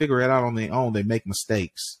try to figure it out on their own, they make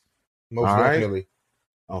mistakes. Most all right? definitely.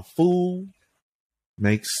 A fool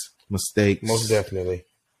makes mistakes. Most definitely.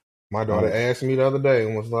 My daughter asked me the other day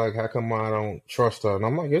and was like, "How come I don't trust her?" And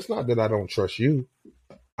I'm like, "It's not that I don't trust you.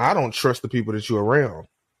 I don't trust the people that you're around.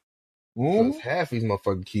 Because half these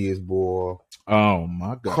motherfucking kids, boy, Oh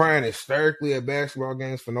my God, crying hysterically at basketball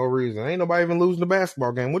games for no reason. Ain't nobody even losing the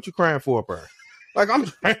basketball game. What you crying for, bro? Like, I'm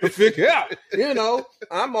trying to figure out. You know,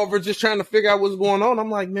 I'm over just trying to figure out what's going on. I'm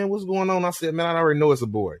like, "Man, what's going on?" I said, "Man, I already know it's a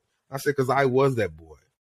boy." I said, "Because I was that boy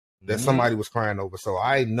that somebody was crying over. So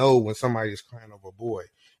I know when somebody is crying over a boy."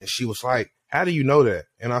 And she was like, "How do you know that?"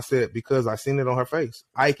 And I said, "Because I seen it on her face.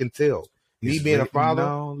 I can tell." Me It's being a written father,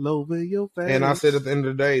 all over your face. and I said at the end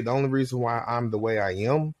of the day, the only reason why I'm the way I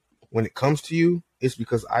am when it comes to you is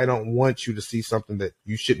because I don't want you to see something that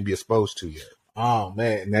you shouldn't be exposed to yet. Oh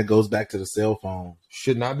man, and that goes back to the cell phone.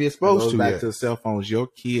 Should not be That exposed goes to back yet. to the cell phones. Your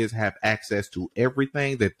kids have access to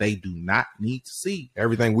everything that they do not need to see.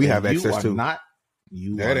 Everything we have And access to.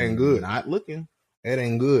 That ain't good. Not looking. That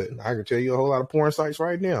ain't good. I can tell you a whole lot of porn sites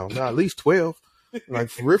right now. Not at least 12. Like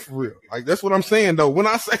for real. Like that's what I'm saying though. When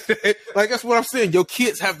I say that, like that's what I'm saying. Your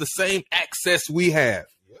kids have the same access we have.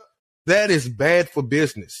 That is bad for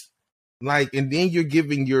business. Like, and then you're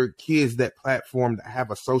giving your kids that platform to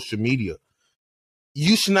have a social media.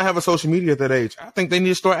 You should not have a social media at that age. I think they need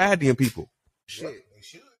to start IDing people. Shit, they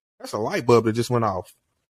should. That's a light bulb that just went off.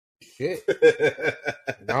 Shit.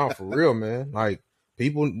 No, for real, man. Like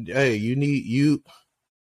people, hey,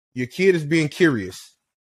 your kid is being curious.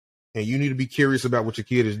 And you need to be curious about what your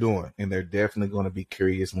kid is doing. And they're definitely going to be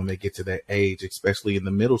curious when they get to that age, especially in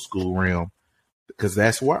the middle school realm, because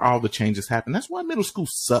that's where all the changes happen. That's why middle school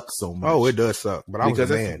sucks so much. Oh, it does suck. But I was a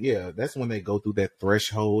man. That's when they go through that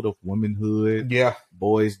threshold of womanhood. Yeah.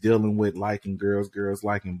 Boys dealing with liking girls, girls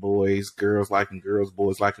liking boys, girls liking girls,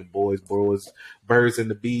 boys liking boys, birds and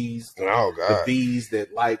the bees. Oh, God. The bees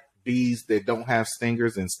that like bees that don't have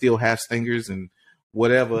stingers and still have stingers and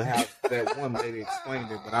whatever, how that one lady explained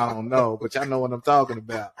it, but I don't know. But y'all know what I'm talking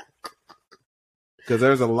about. Because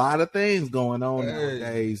there's a lot of things going on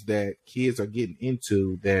nowadays that kids are getting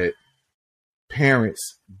into that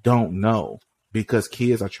parents don't know, because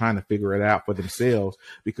kids are trying to figure it out for themselves,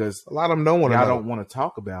 because a lot of them don't want to know. Don't want to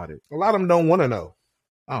talk about it. A lot of them don't want to know.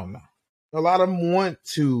 I don't know. A lot of them want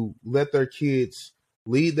to let their kids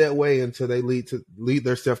lead that way until they lead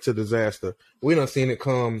themselves to disaster. We done seen it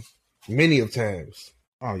come many of times.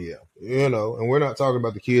 Oh yeah. And we're not talking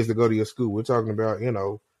about the kids that go to your school. We're talking about,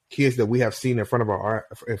 kids that we have seen in front of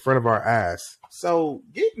our eyes. So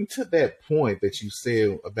getting to that point that you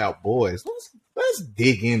said about boys, let's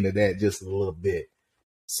dig into that just a little bit.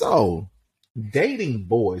 So dating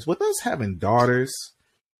boys, with us having daughters,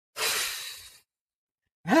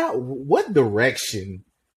 what direction,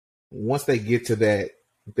 once they get to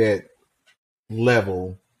that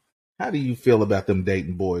level, how do you feel about them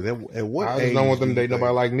dating boys? At what I just age don't want them to date think?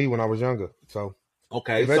 nobody like me when I was younger. So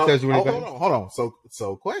okay, if that tells you anything. Hold on.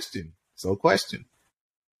 So question.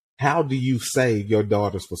 How do you save your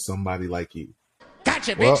daughters for somebody like you?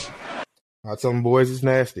 Gotcha, bitch. Well, I tell them boys it's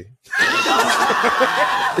nasty. If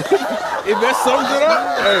that sums it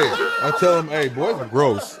up, hey, I tell them, hey, boys are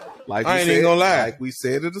gross. Like I ain't even gonna lie. Like we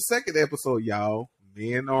said in the second episode, y'all,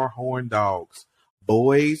 men are horn dogs.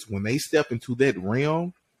 Boys, when they step into that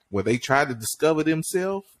realm where they try to discover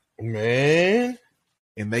themselves, man,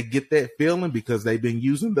 and they get that feeling because they've been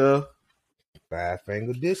using the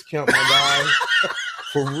 5-finger discount, my guy.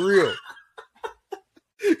 For real.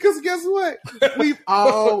 Because guess what? We've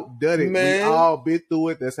all done it. Man. We've all been through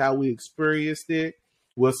it. That's how we experienced it.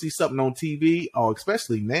 We'll see something on TV, or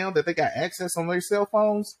especially now that they got access on their cell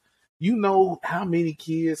phones. You know how many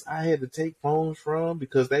kids I had to take phones from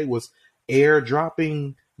because they was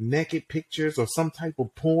airdropping naked pictures or some type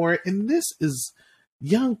of porn. And this is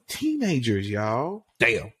young teenagers, y'all.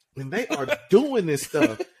 Damn. And they are doing this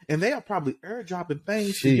stuff. And they are probably airdropping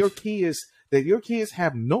things to your kids that your kids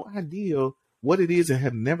have no idea what it is and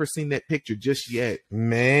have never seen that picture just yet.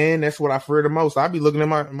 Man, that's what I fear the most. I be looking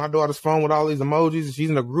at my daughter's phone with all these emojis, and she's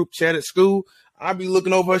in a group chat at school. I be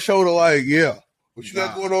looking over her shoulder like, yeah, what you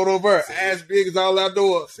got going on over her? Ass big as all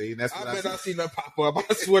outdoor. See, that's what I bet I see that pop up.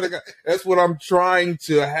 I swear to God, that's what I'm trying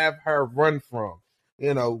to have her run from.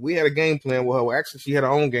 We had a game plan with her. Well, actually, she had her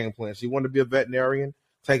own game plan. She wanted to be a veterinarian,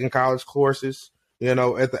 taking college courses, at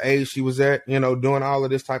the age she was at, doing all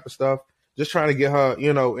of this type of stuff. Just trying to get her,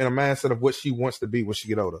 in a mindset of what she wants to be when she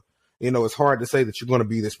get older. It's hard to say that you're going to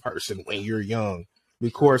be this person when you're young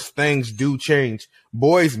because things do change.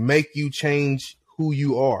 Boys make you change who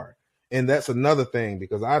you are. And that's another thing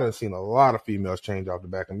because I done seen a lot of females change off the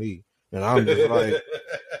back of me. And I'm just like,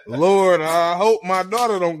 Lord, I hope my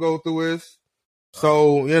daughter don't go through this.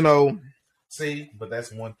 So, See, but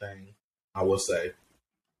that's one thing I will say.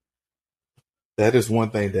 That is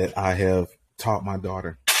one thing that I have taught my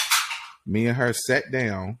daughter. Me and her sat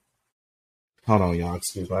down. Hold on, y'all.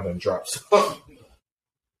 Excuse me. I done dropped something.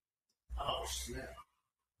 Oh, snap.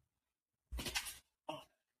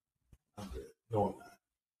 I'm good. No,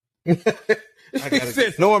 I'm not. He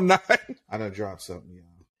said, no, I'm not. I done dropped something,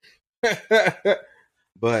 y'all.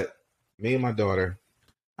 But me and my daughter,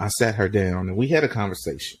 I sat her down and we had a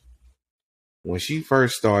conversation. When she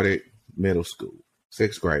first started middle school,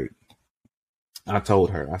 6th grade, I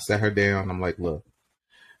told her, I sat her down. I'm like, look,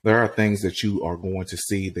 There are things that you are going to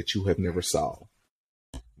see that you have never saw.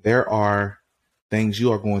 There are things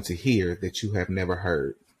you are going to hear that you have never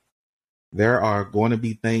heard. There are going to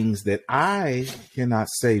be things that I cannot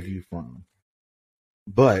save you from.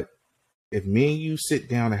 But if me and you sit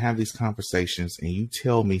down and have these conversations and you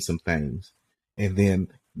tell me some things, and then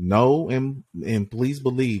know and please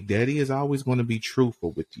believe Daddy is always going to be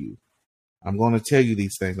truthful with you. I'm going to tell you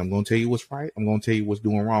these things. I'm going to tell you what's right. I'm going to tell you what's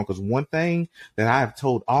doing wrong. Because one thing that I have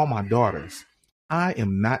told all my daughters, I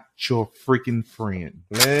am not your freaking friend.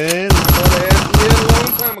 Man, my daughter asked me a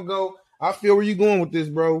long time ago. I feel where you going with this,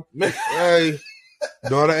 bro. Hey,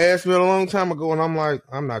 daughter asked me a long time ago, and I'm like,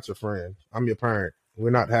 I'm not your friend. I'm your parent. We're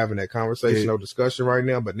not having that conversation or discussion right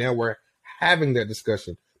now, but now we're having that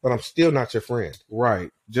discussion. But I'm still not your friend. Right.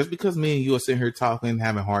 Just because me and you are sitting here talking,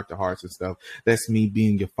 having heart-to-hearts and stuff, that's me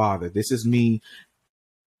being your father. This is me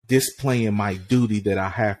displaying my duty that I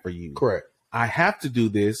have for you. Correct. I have to do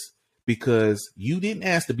this because you didn't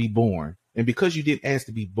ask to be born. And because you didn't ask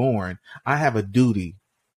to be born, I have a duty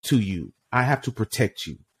to you. I have to protect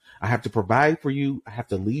you. I have to provide for you. I have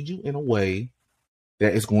to lead you in a way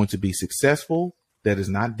that is going to be successful, that is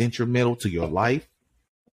not detrimental to your life.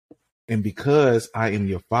 And because I am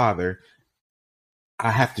your father,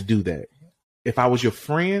 I have to do that. If I was your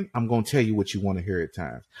friend, I'm going to tell you what you want to hear at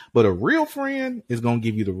times. But a real friend is going to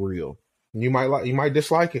give you the real. You might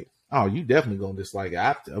dislike it. Oh, you definitely going to dislike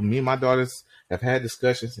it. Me and my daughters have had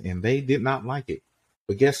discussions and they did not like it.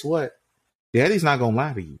 But guess what? Daddy's not going to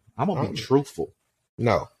lie to you. I'm going to be truthful.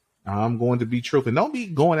 No. I'm going to be truthful. Don't be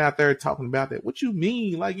going out there talking about that. What you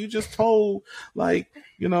mean? Like you just told, like,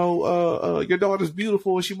 you know, your daughter's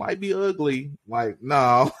beautiful and she might be ugly. Like,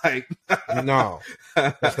 no, like, no,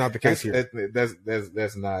 that's not the case here. That's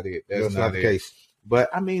not it. That's not the case.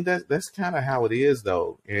 But I mean, that's kind of how it is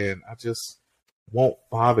though. And I just want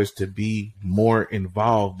fathers to be more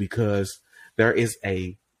involved because there is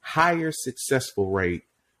a higher successful rate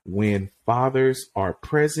when fathers are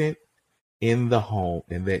present in the home,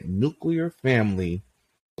 and that nuclear family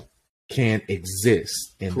can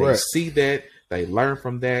exist. And Correct. They see that, they learn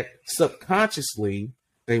from that. Subconsciously,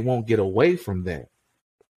 they won't get away from that.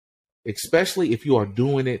 Especially if you are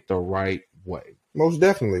doing it the right way. Most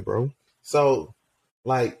definitely, bro. So,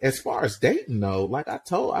 like, as far as dating though, like I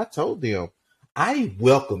told them, I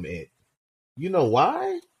welcome it. You know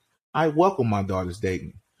why? I welcome my daughters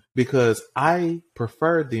dating. Because I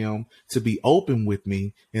prefer them to be open with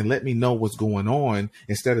me and let me know what's going on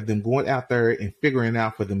instead of them going out there and figuring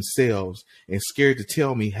out for themselves and scared to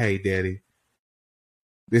tell me, hey, Daddy,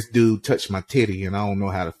 this dude touched my titty and I don't know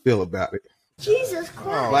how to feel about it. Jesus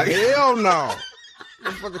Christ. Oh, like, hell no.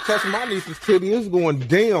 Motherfucker touching my niece's titty is going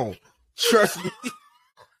down. Trust me.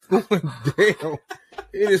 Going down.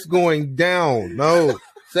 It is going down. No.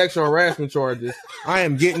 Sexual harassment charges. I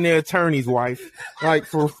am getting their attorney's wife. Like,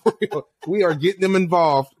 for real. We are getting them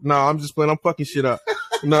involved. No, I'm just playing. I'm fucking shit up.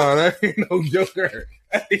 No, that ain't no joker.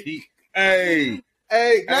 Hey.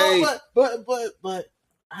 No, but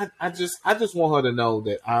I just want her to know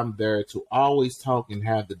that I'm there to always talk and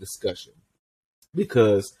have the discussion.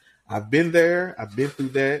 Because I've been there, I've been through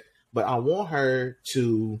that, but I want her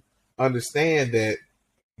to understand that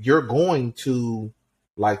you're going to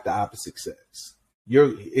like the opposite sex.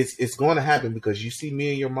 It's going to happen because you see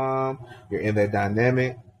me and your mom. You're in that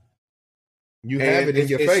dynamic. You have it in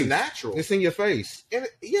your face. It's natural. It's in your face.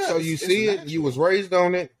 Yeah. So you see it. You was raised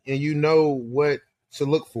on it, and you know what to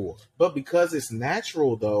look for. But because it's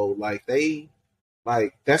natural, though,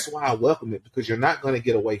 that's why I welcome it because you're not going to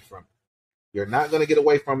get away from it. You're not going to get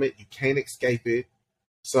away from it. You can't escape it.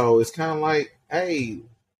 So it's kind of like, hey,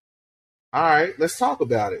 all right, let's talk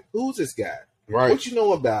about it. Who's this guy? Right. What you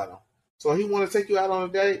know about him? So he want to take you out on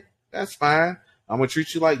a date? That's fine. I'm gonna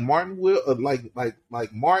treat you like Martin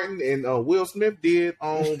like Martin and Will Smith did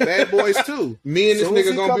on Bad Boys 2. Me and this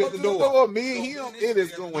nigga gonna be at the door. Me and him, it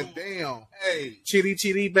is going down. Hey, chitty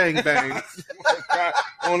chitty bang bang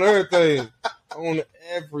on everything, on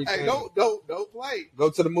everything. Hey, don't play. Go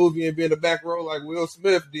to the movie and be in the back row like Will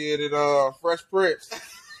Smith did at Fresh Prince.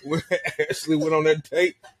 When Ashley went on that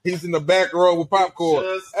date, he's in the back row with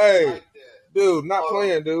popcorn. Hey, like dude, not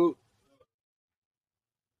playing, dude.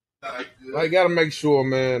 I gotta make sure,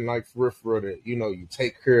 man, like for real, that you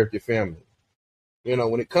take care of your family.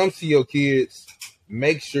 When it comes to your kids,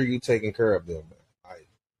 make sure you're taking care of them. Man. Like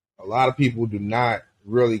a lot of people do not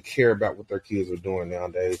really care about what their kids are doing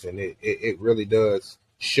nowadays, and it really does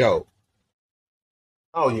show.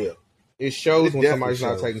 Oh yeah, it shows when somebody's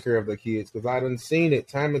not taking care of their kids because I done seen it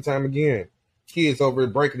time and time again. Kids over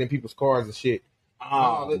breaking in people's cars and shit.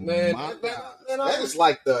 Oh man, that is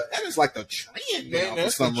like the trend, man.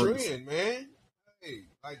 That's the trend, man. Hey,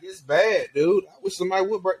 like it's bad, dude. I wish somebody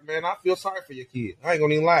would break. Man, I feel sorry for your kid. I ain't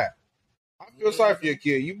gonna even lie. I feel sorry for your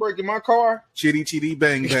kid. You breaking my car? Chitty chitty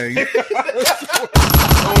bang bang. On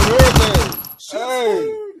everything.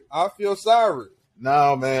 Hey, I feel sorry.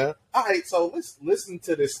 No, man. All right, so let's listen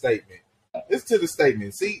to this statement. Listen to the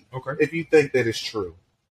statement. See Okay. if you think that it's true.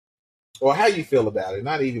 Or how you feel about it,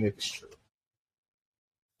 not even if it's true.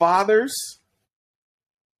 Fathers,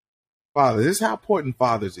 this is how important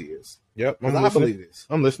fathers is. Yep. Because I believe this.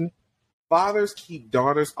 I'm listening. Fathers keep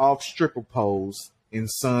daughters off stripper poles and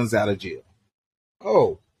sons out of jail.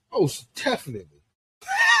 Oh, most definitely.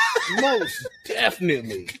 Most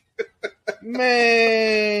definitely.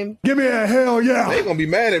 Man. Give me a hell yeah. They gonna be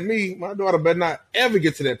mad at me. My daughter better not ever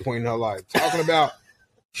get to that point in her life. Talking about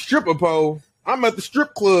stripper pole. I'm at the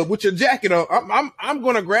strip club with your jacket on. I'm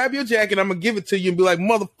gonna grab your jacket. I'm gonna give it to you and be like,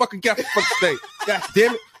 motherfucker, get the fuck stay. God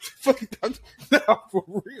damn it. Fucking no, for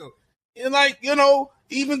real. And like, you know,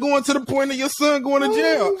 even going to the point of your son going to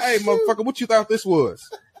jail. Hey, motherfucker, what you thought this was?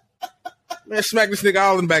 Man, smack this nigga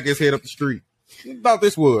all in the back of his head up the street. What you thought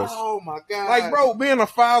this was? Oh my God. Like, bro, being a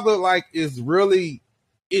father, like, it's really,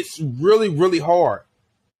 really hard.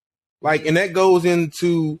 Like, and that goes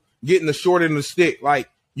into getting the short end of the stick. Like,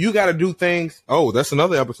 you got to do things. Oh, that's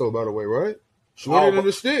another episode, by the way, right? Short end of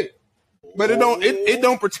the stick. But it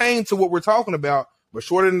don't pertain to what we're talking about. But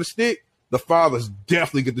short end of the stick, the fathers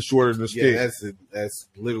definitely get the short end of the stick. Yeah, that's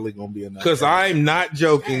literally gonna be enough. Because I'm not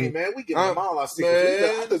joking. Hey, man, we getting them all our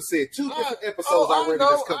secrets. I done said 2 different episodes already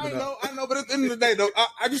that's coming up. I know, but at the end of the day, though,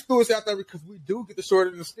 I just threw this out there because we do get the short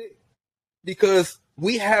end of the stick. Because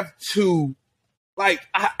we have to, like,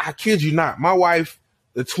 I kid you not, my wife,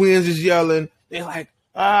 the twins is yelling. They're like,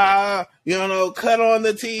 you know, cut on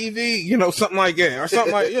the TV, you know, something like that. Or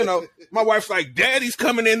something like, you know, my wife's like, daddy's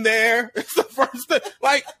coming in there. It's the first thing.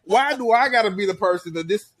 Like, why do I got to be the person,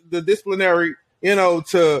 the disciplinary, you know,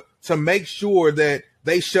 to make sure that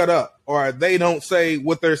they shut up or they don't say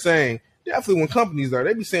what they're saying? Definitely when companies are,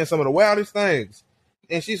 they be saying some of the wildest things.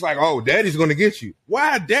 And she's like, oh, daddy's going to get you.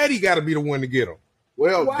 Why daddy got to be the one to get them?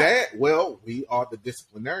 Well, we are the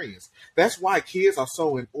disciplinarians. That's why kids are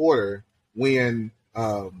so in order when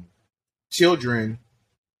children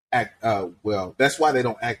act that's why they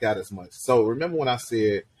don't act out as much. So remember when I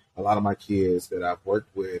said a lot of my kids that I've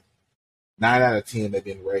worked with, 9 out of 10 they've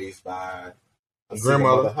been raised by a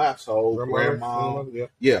grandmother household, grandma.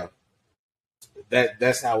 Yeah.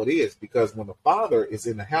 That's how it is, because when the father is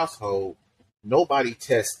in the household, nobody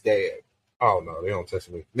tests dad. Oh no, they don't test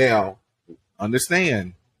me. Now,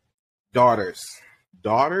 understand, daughters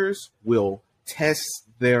will test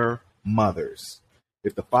their mothers.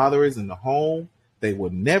 If the father is in the home, they will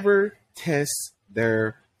never test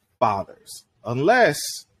their fathers unless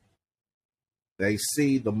they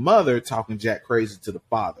see the mother talking jack crazy to the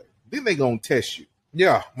father. Then they gonna test you.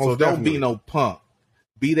 Yeah, so don't be no punk.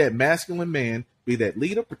 Be that masculine man. Be that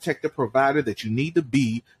leader, protector, provider that you need to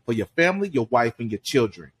be for your family, your wife, and your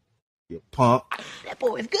children. You punk. That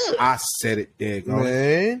boy is good. I said it, daggone,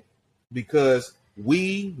 man. Because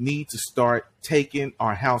we need to start taking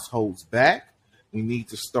our households back. We need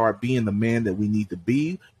to start being the man that we need to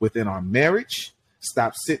be within our marriage.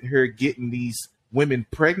 Stop sitting here getting these women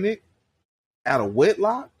pregnant out of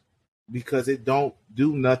wedlock, because it don't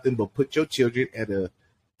do nothing but put your children at a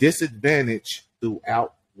disadvantage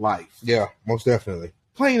throughout life. Yeah, most definitely.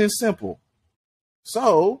 Plain and simple.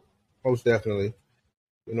 So, most definitely.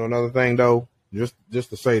 You know, another thing though, just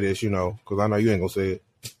to say this, you know, because I know you ain't gonna say it.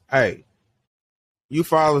 Hey, you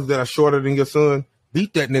fathers that are shorter than your son,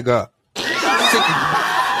 beat that nigga up.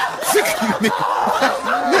 Sick of you nigga.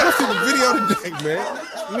 I see the video today, man.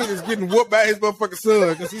 Nigga's getting whooped by his motherfucking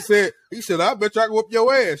son because he said, I bet you I can whoop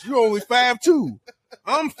your ass. You only 5'2".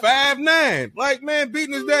 I'm 5'9". Like, man,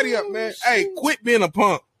 beating his daddy up, man. Hey, quit being a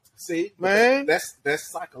punk. See, man, that's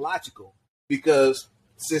psychological, because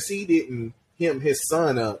since he didn't his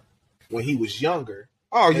son up when he was younger,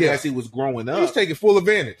 as he was growing up, he was taking full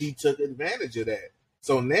advantage. He took advantage of that.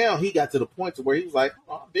 So now he got to the point to where he was like,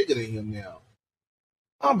 oh, I'm bigger than him now.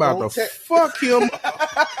 I'm about to fuck him.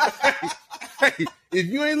 Hey, if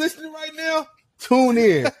you ain't listening right now, tune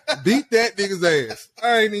in. Beat that nigga's ass.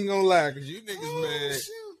 I ain't even gonna lie, because you niggas, man,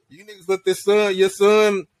 you niggas let your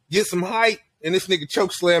son get some height, and this nigga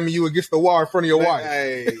choke slamming you against the wall in front of your wife.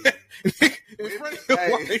 Hey, in front of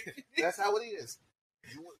your wife. That's how it is.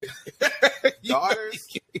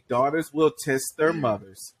 Daughters will test their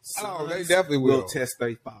mothers. Oh, they definitely will test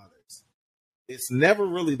their fathers. It's never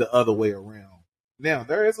really the other way around. Now,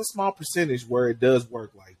 there is a small percentage where it does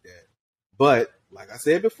work like that. But, like I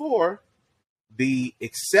said before, the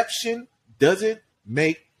exception doesn't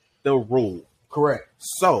make the rule. Correct.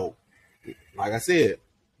 So, like I said,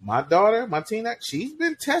 my daughter, my teenage, she's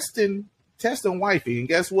been testing wifey, and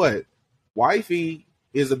guess what? Wifey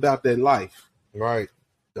is about that life. Right.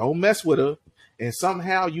 Don't mess with her. And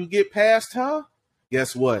somehow you get past her,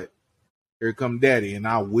 guess what? Here come daddy, and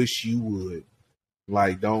I wish you would.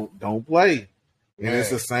 Like, don't play. And Man. it's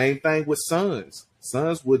the same thing with sons.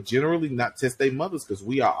 Sons would generally not test their mothers because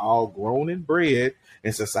we are all grown and bred,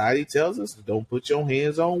 and society tells us don't put your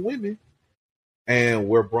hands on women. And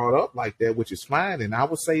we're brought up like that, which is fine. And I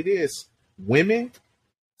would say this: women,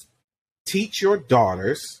 teach your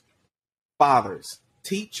daughters, fathers,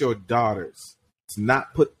 teach your daughters to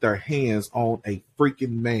not put their hands on a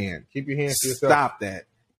freaking man. Keep your hands to yourself. Stop that.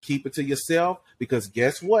 Keep it to yourself, because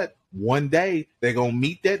guess what? One day they're gonna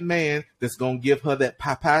meet that man that's gonna give her that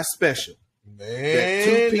Popeye special. Man,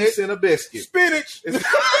 that 2-piece and a biscuit. Spinach. It's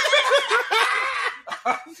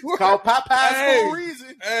called Popeyes for a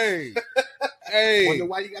reason. Hey. Wonder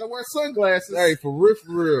why you gotta wear sunglasses. Hey, for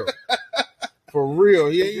real. For real.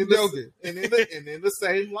 He ain't joking. And in the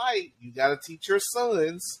same light, you gotta teach your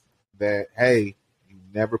sons that, hey, you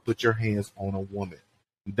never put your hands on a woman.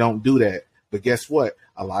 You don't do that. But guess what?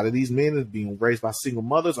 A lot of these men that are being raised by single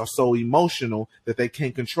mothers are so emotional that they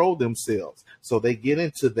can't control themselves. So they get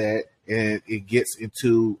into that, and it gets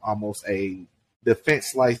into almost a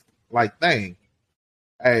defense like thing.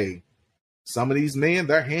 Hey, some of these men,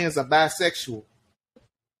 their hands are bisexual.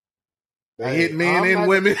 They hit men and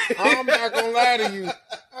women. I'm not gonna lie to you.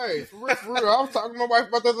 Hey, for real. I was talking to my wife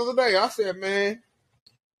about that the other day. I said, man,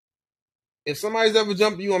 if somebody's ever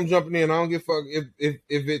jumping you, I'm jumping in. I don't give a fuck if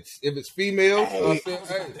it's female. Hey, I was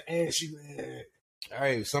about to ask you that.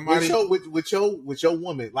 Hey, somebody with your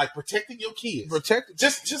woman, like protecting your kids,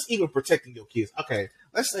 just even protecting your kids. Okay,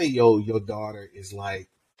 let's say your daughter is like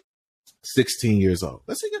 16 years old.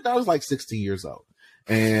 Let's say your daughter's like 16 years old,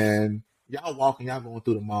 and y'all walking, y'all going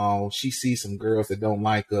through the mall. She sees some girls that don't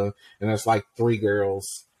like her, and there's like 3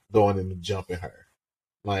 girls going in and jumping her.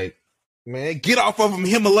 Like, man, get off of him,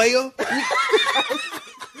 Himalaya.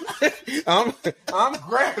 I'm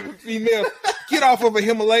grabbing female. Get off of a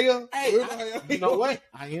Himalaya. Hey, you know what?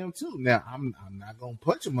 I am too. Now, I'm not gonna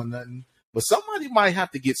punch him or nothing, but somebody might have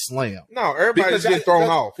to get slammed. No, everybody's getting thrown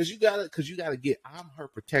off because you gotta get. I'm her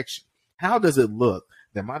protection. How does it look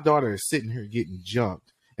that my daughter is sitting here getting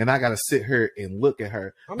jumped, and I gotta sit here and look at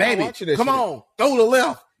her? Baby, come on, throw the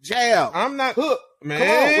left, jab. I'm not hooked, man. Come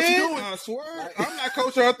on, what you doing? I swear, I'm not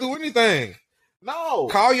coaching her through anything. No,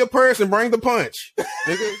 call your parents and bring the punch.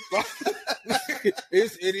 It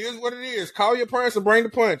is what it is. Call your parents and bring the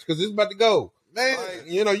punch because it's about to go. Man, like,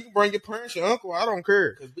 you can bring your parents, your uncle. I don't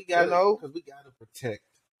care because we gotta protect.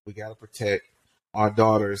 We gotta protect our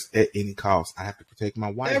daughters at any cost. I have to protect my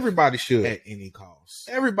wife. Everybody should at any cost.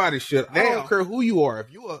 Everybody should. Now, I don't care who you are.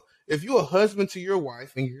 If you're a husband to your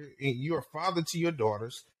wife and you're a father to your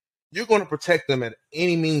daughters, you're going to protect them at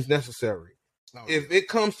any means necessary. Oh, if it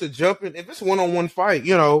comes to jumping, if it's a one-on-one fight,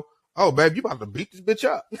 oh, babe, you about to beat this bitch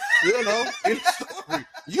up.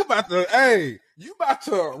 You about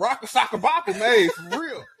to rock a soccer box, hey, for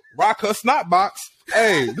real. Rock her snot box.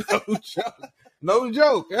 Hey, no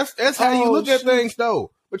joke. That's how you look at things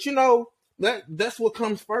though. But that's what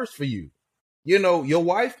comes first for you. Your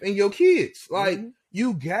wife and your kids. Like,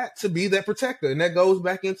 you got to be that protector. And that goes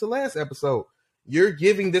back into last episode. You're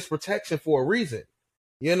giving this protection for a reason.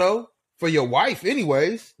 For your wife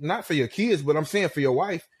anyways, not for your kids, but I'm saying for your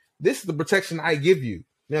wife, this is the protection I give you.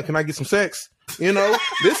 Now, can I get some sex?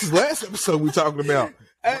 This is last episode we talking about.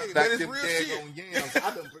 Hey, that is real shit.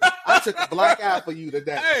 I took a black eye for you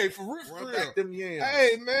today. Hey, for real. Run back them yams.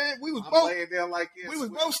 Hey, man, we was both laying down like this. We was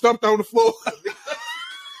both stumped on the floor.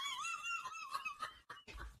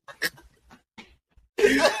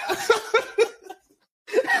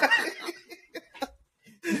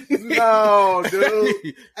 No,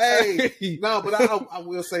 dude. Hey, no, but I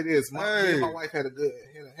will say this. Me and my wife had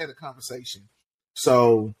a conversation.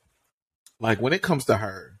 So, like, when it comes to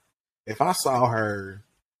her, if I saw her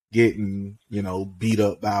getting, beat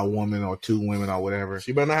up by a woman or 2 women or whatever,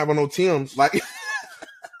 she better not have on no Timbs. Like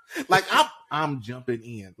I'm jumping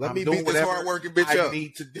in. Let me beat this hard-working bitch up. I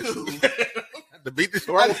need to do. To beat this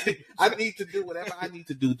I need to do whatever I need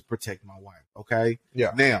to do to protect my wife. Okay.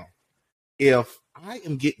 Yeah. Now, if I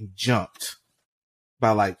am getting jumped by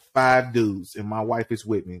like 5 dudes and my wife is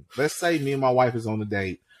with me, let's say me and my wife is on a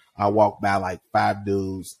date. I walk by like 5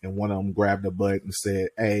 dudes and one of them grabbed the butt and said,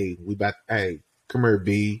 hey, come here,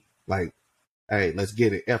 B. Like, hey, let's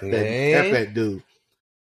get it. F that dude.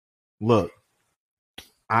 Look,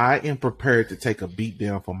 I am prepared to take a beat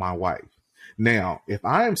down for my wife. Now, if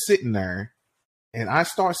I am sitting there and I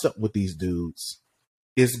start something with these dudes,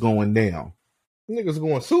 it's going down. Niggas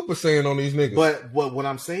going Super Saiyan on these niggas. But what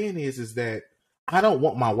I'm saying is that I don't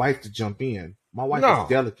want my wife to jump in. My wife No. is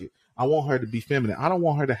delicate. I want her to be feminine. I don't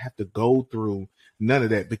want her to have to go through none of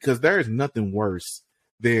that, because there is nothing worse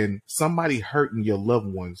than somebody hurting your loved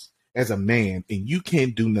ones as a man and you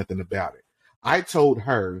can't do nothing about it. I told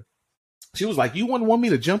her, she was like, "You wouldn't want me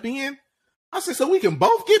to jump in?" I said, "So we can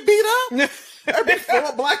both get beat up?" There be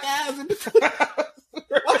 4 black eyes in between.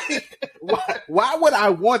 Like, why would I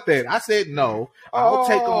want that? I said, "No, I'll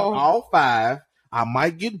take on all 5. I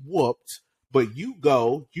might get whooped, but you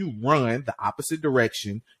go, you run the opposite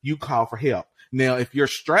direction, you call for help. Now, if you're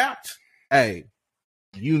strapped, hey,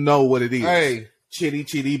 you know what it is. Hey, chitty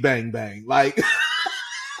chitty bang bang, like."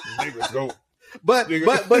 niggas go. But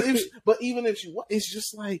even if you, it's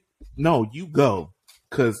just like, no, you go,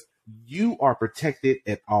 because you are protected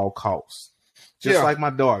at all costs. Just like my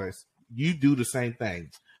daughters, you do the same thing.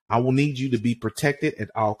 I will need you to be protected at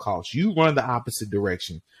all costs. You run the opposite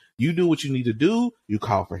direction. You do what you need to do. You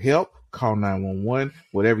call for help, call 911,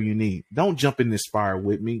 whatever you need. Don't jump in this fire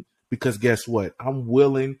with me, because guess what? I'm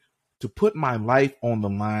willing to put my life on the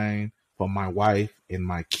line for my wife and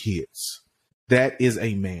my kids. That is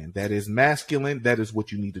a man. That is masculine. That is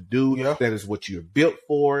what you need to do. Yeah. That is what you're built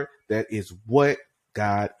for. That is what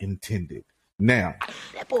God intended. Now,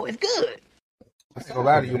 that boy is good. I ain't gonna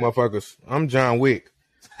lie to you, motherfuckers. I'm John Wick.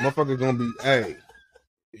 Motherfuckers gonna be, hey,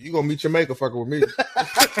 you gonna meet your maker fucking with me.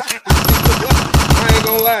 I ain't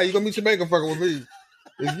gonna lie, you gonna meet your maker fucking with me.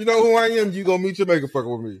 If you know who I am, you gonna meet your maker fucking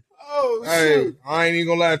with me. oh, Hey, shoot. I ain't even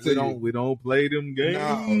gonna lie to you. We don't play them games.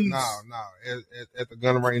 No. At the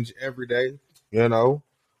gun range every day, you know,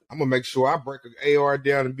 I'm gonna make sure I break an AR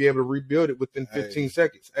down and be able to rebuild it within 15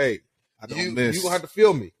 seconds. Hey, you gonna have to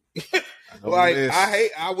feel me. Like miss.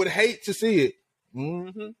 I would hate to see it.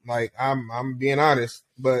 Mm-hmm. Like I'm being honest,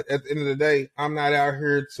 but at the end of the day, I'm not out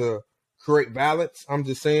here to create violence. I'm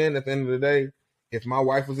just saying, at the end of the day, if my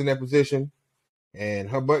wife was in that position and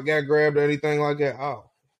her butt got grabbed or anything like that,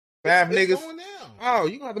 five niggas, going down.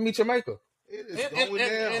 you gonna have to meet your maker. It is going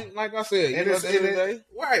down. And like I said, And at the end of the day,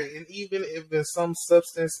 right. And even if there's some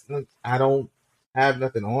substance, like, I don't have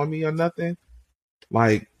nothing on me or nothing,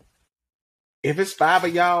 like, if it's 5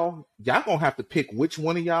 of y'all gonna have to pick which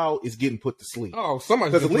one of y'all is getting put to sleep.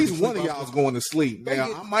 somebody's Because at gonna least put to one of sleep. y'all is going to sleep. They Now,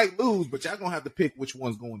 get- I might lose, but y'all gonna have to pick which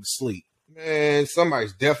one's going to sleep. Man,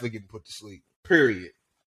 somebody's definitely getting put to sleep. Period.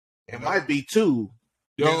 It might be 2.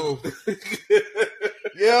 Yo,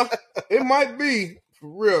 yeah, it might be for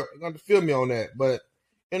real. You're gonna have to feel me on that. But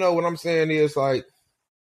you know what I'm saying is, like,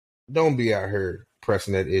 don't be out here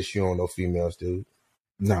pressing that issue on no females, dude.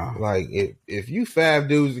 Nah. Like, if you 5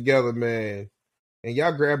 dudes together, man, and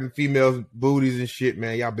y'all grabbing females' booties and shit,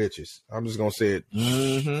 man, y'all bitches. I'm just gonna say it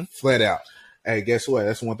Mm-hmm. flat out. Hey, guess what?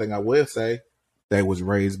 That's one thing I will say. They was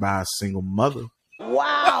raised by a single mother.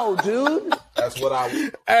 Wow, dude. That's what I.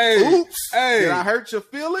 Hey, Oops. hey. Did I hurt your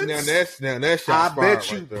feelings? Now that's I shots bet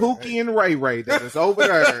fired you right there. Pookie and Ray Ray that is over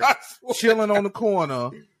there chilling on the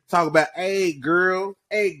corner, talk about, hey girl,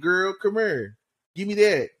 come here. Give me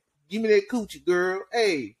that coochie, girl.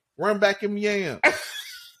 Hey, run back in yam.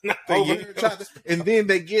 Over there trying to- and then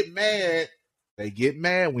they get mad. They get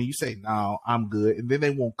mad when you say, no, I'm good. And then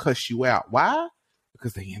they won't cuss you out. Why?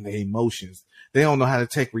 Because they in their emotions. They don't know how to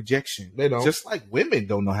take rejection. They don't. Just like women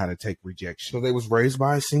don't know how to take rejection. So they was raised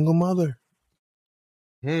by a single mother.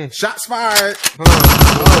 Shots fired.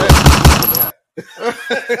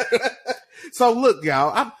 So look,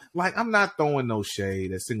 y'all, I'm not throwing no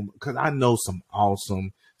shade at single, because I know some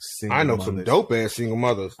awesome single I know mothers. some dope ass single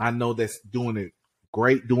mothers. I know that's doing it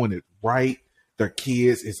great, doing it right. Their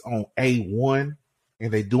kids is on A1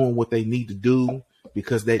 and they doing what they need to do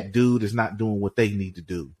because that dude is not doing what they need to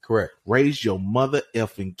do. Correct. Raise your mother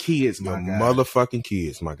effing kids, my Your guy. motherfucking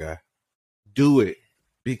kids, my guy. Do it,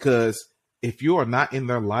 because if you are not in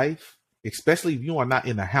their life, especially if you are not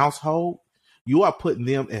in the household, you are putting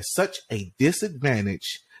them at such a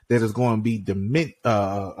disadvantage that is going to be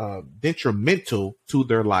detrimental to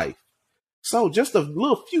their life. So just a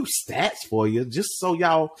little few stats for you, just so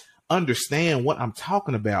y'all understand what I'm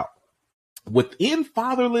talking about. Within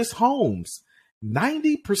fatherless homes,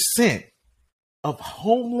 90% of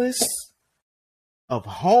homeless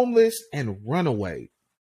and runaway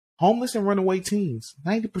teens,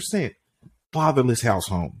 90% fatherless house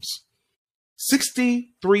homes.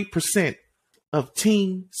 63% of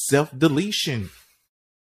teen self-deletion,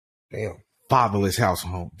 Damn. fatherless house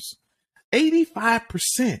homes.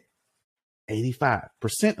 85%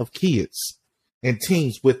 of kids and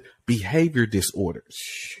teens with behavior disorders.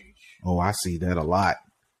 Oh, I see that a lot.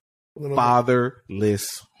 Fatherless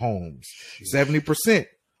homes. 70%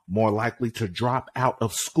 more likely to drop out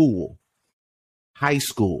of school. high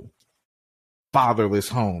school, fatherless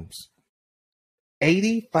homes.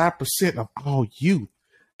 85% of all youth,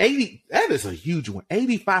 that is a huge one.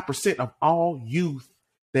 85% of all youth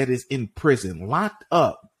that is in prison, locked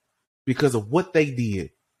up because of what they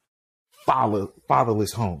did,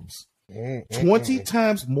 fatherless homes. 20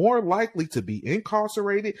 times more likely to be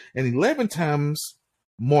incarcerated and 11 times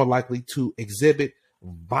more likely to exhibit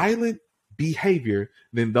violent behavior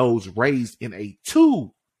than those raised in a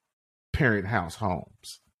 2-parent house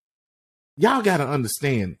homes. Y'all got to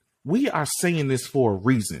understand, we are saying this for a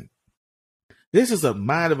reason. This is a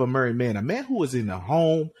mind of a married man, a man who is in the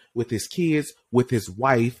home with his kids, with his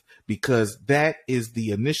wife, because that is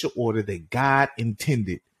the initial order that God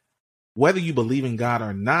intended. Whether you believe in God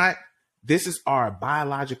or not, this is our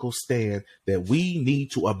biological stand that we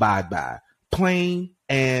need to abide by. Plain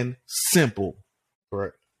and simple.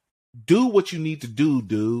 Correct. Do what you need to do,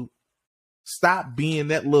 dude. Stop being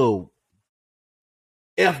that little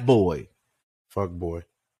F-boy. Fuck boy.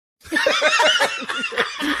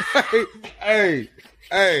 hey,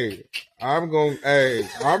 I'm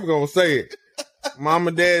gonna say it. Mom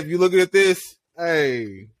and Dad, if you looking at this,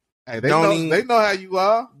 they know how you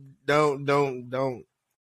are. Don't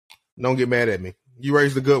get mad at me. You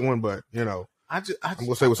raised a good one, but I'm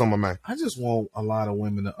gonna say what's on my mind. I just want a lot of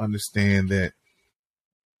women to understand that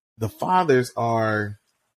the fathers are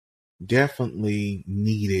definitely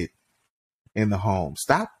needed in the home.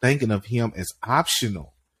 Stop thinking of him as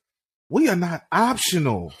optional. We are not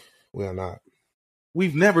optional. We are not.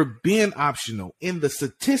 We've never been optional. And the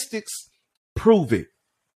statistics prove it.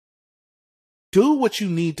 Do what you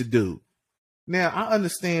need to do. Now, I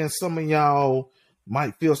understand some of y'all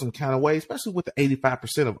might feel some kind of way, especially with the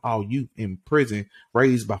 85% of all youth in prison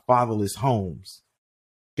raised by fatherless homes.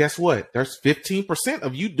 Guess what? There's 15%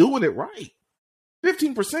 of you doing it right.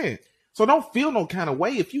 15%. So don't feel no kind of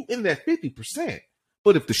way if you in that 50%.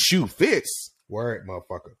 But if the shoe fits. Word,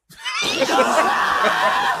 motherfucker.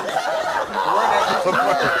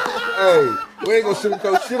 Hey, we ain't gonna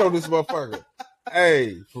sugarcoat shit on this motherfucker.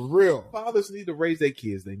 Hey, for real. Fathers need to raise their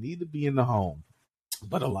kids. They need to be in the home.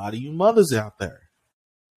 But a lot of you mothers out there,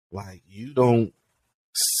 like, you don't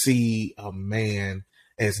see a man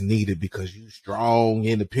as needed because you strong,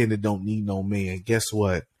 independent, don't need no man. Guess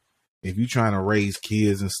what? If you're trying to raise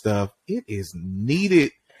kids and stuff, it is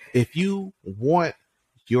needed. If you want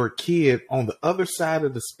your kid on the other side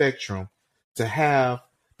of the spectrum to have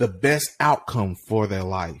the best outcome for their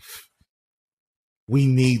life, we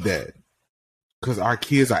need that. Because our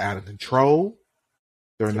kids are out of control.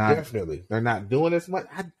 They're not doing as much.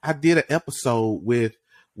 I did an episode with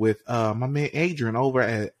my man Adrian over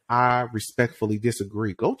at I Respectfully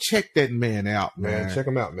Disagree. Go check that man out, man. Check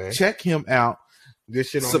him out, man. Check him out. Good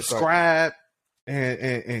shit on subscribe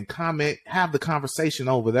and comment. Have the conversation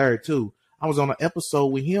over there too. I was on an episode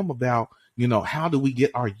with him about, how do we get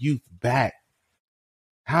our youth back?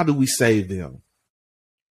 How do we save them?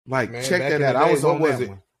 Like, man, check that out. I was on that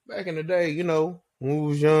one. Back in the day, when we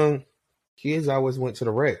was young, kids always went to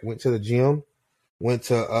the rec, went to the gym, went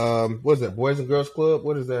to what is that, Boys and Girls Club?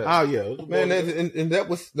 What is that? Oh yeah, man, and that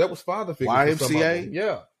was father figure. YMCA.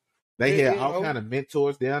 Yeah. They had all kind of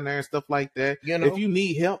mentors down there and stuff like that. If you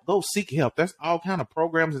need help, go seek help. That's all kind of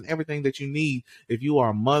programs and everything that you need. If you are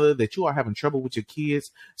a mother that you are having trouble with your kids,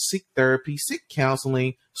 seek therapy, seek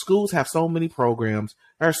counseling. Schools have so many programs.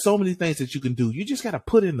 There are so many things that you can do. You just got to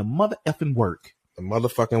put in the mother effing work. The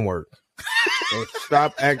motherfucking work. And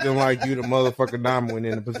stop acting like you the motherfucking diamond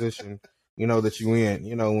in the position, that you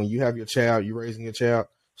in. When you have your child, you raising your child,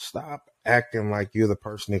 stop acting like you're the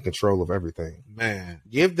person in control of everything. Man,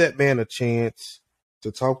 give that man a chance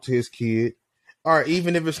to talk to his kid. Or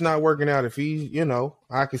even if it's not working out, if he,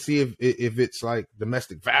 I can see if it's like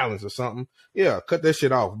domestic violence or something. Yeah, cut that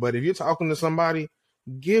shit off. But if you're talking to somebody,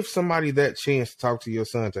 give somebody that chance to talk to your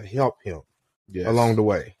son to help him along the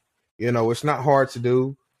way. It's not hard to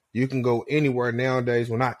do. You can go anywhere nowadays.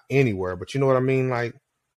 Well, not anywhere, but you know what I mean? Like,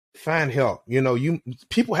 find help.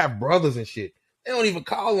 People have brothers and shit. They don't even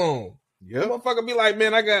call on. Yeah. Motherfucker be like,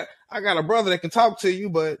 man, I got a brother that can talk to you,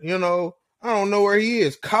 but I don't know where he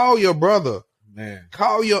is. Call your brother. Man.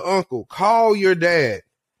 Call your uncle. Call your dad.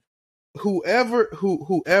 Whoever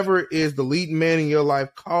is the leading man in your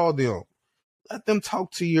life, call them. Let them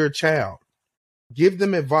talk to your child. Give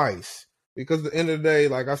them advice. Because at the end of the day,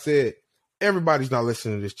 like I said, everybody's not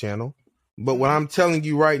listening to this channel. But what I'm telling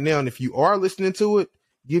you right now, and if you are listening to it,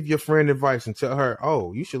 give your friend advice and tell her,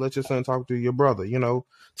 oh, you should let your son talk to your brother.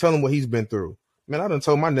 Tell him what he's been through. Man, I done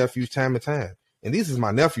told my nephews time and time. And these is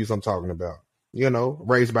my nephews I'm talking about,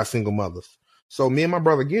 raised by single mothers. So me and my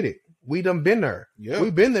brother get it. We done been there. Yeah.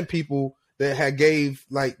 We've been them people that had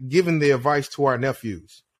given the advice to our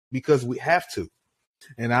nephews because we have to.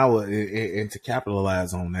 And and to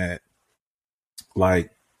capitalize on that, like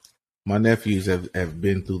my nephews have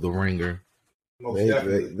been through the ringer.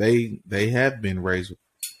 They have been raised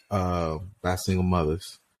by single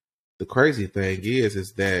mothers. The crazy thing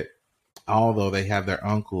is that although they have their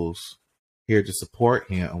uncles here to support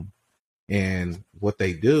him and what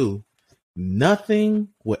they do, nothing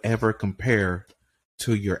will ever compare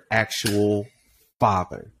to your actual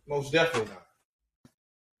father. Most definitely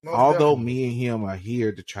not. Although me and him are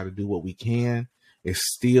here to try to do what we can, it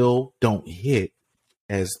still don't hit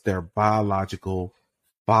as their biological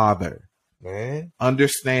father. Man,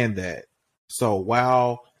 understand that. So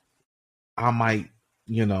while I might,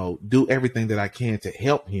 do everything that I can to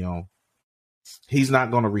help him, he's not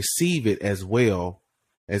going to receive it as well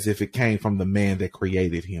as if it came from the man that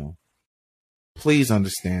created him. Please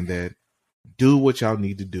understand that. Do what y'all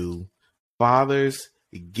need to do. Fathers,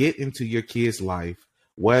 get into your kid's life,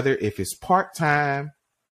 whether if it's part-time,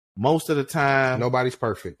 most of the time. Nobody's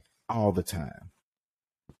perfect. All the time.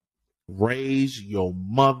 Raise your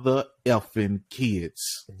mother effing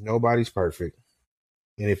kids. Nobody's perfect.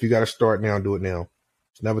 And if you got to start now, do it now.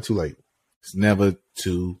 It's never too late. It's never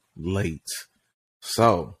too late.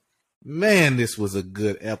 So, man, this was a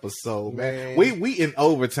good episode, man. We in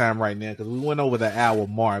overtime right now because we went over the hour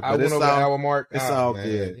mark. But the hour mark. It's all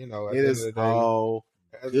good. It is all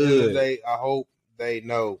good. At the end of the day, I hope they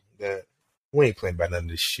know that we ain't playing about none of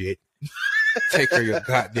this shit. Take care of your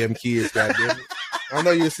goddamn kids, goddamn it. I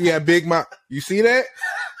know you see that big mouth. You see that?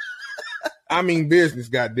 I mean business,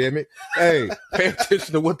 goddamn it. Hey, pay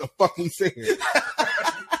attention to what the fuck we saying.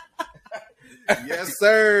 Yes,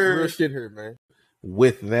 sir. Real shit here, man.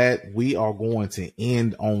 With that, we are going to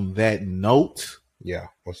end on that note. Yeah,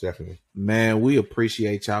 most definitely. Man, we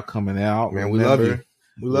appreciate y'all coming out. Man, we love you.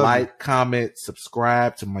 We love you. Comment,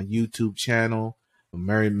 subscribe to my YouTube channel, the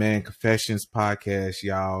Married Man Confessions Podcast,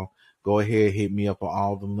 y'all. Go ahead, hit me up on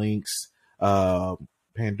all the links.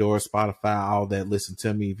 Pandora, Spotify, all that. Listen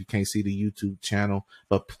to me if you can't see the YouTube channel.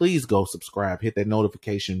 But please go subscribe. Hit that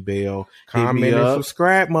notification bell. Comment and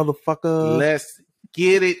subscribe, motherfucker. Let's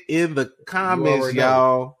get it in the comments,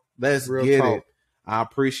 y'all. Let's get it. I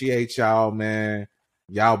appreciate y'all, man.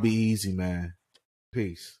 Y'all be easy, man.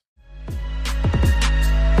 Peace.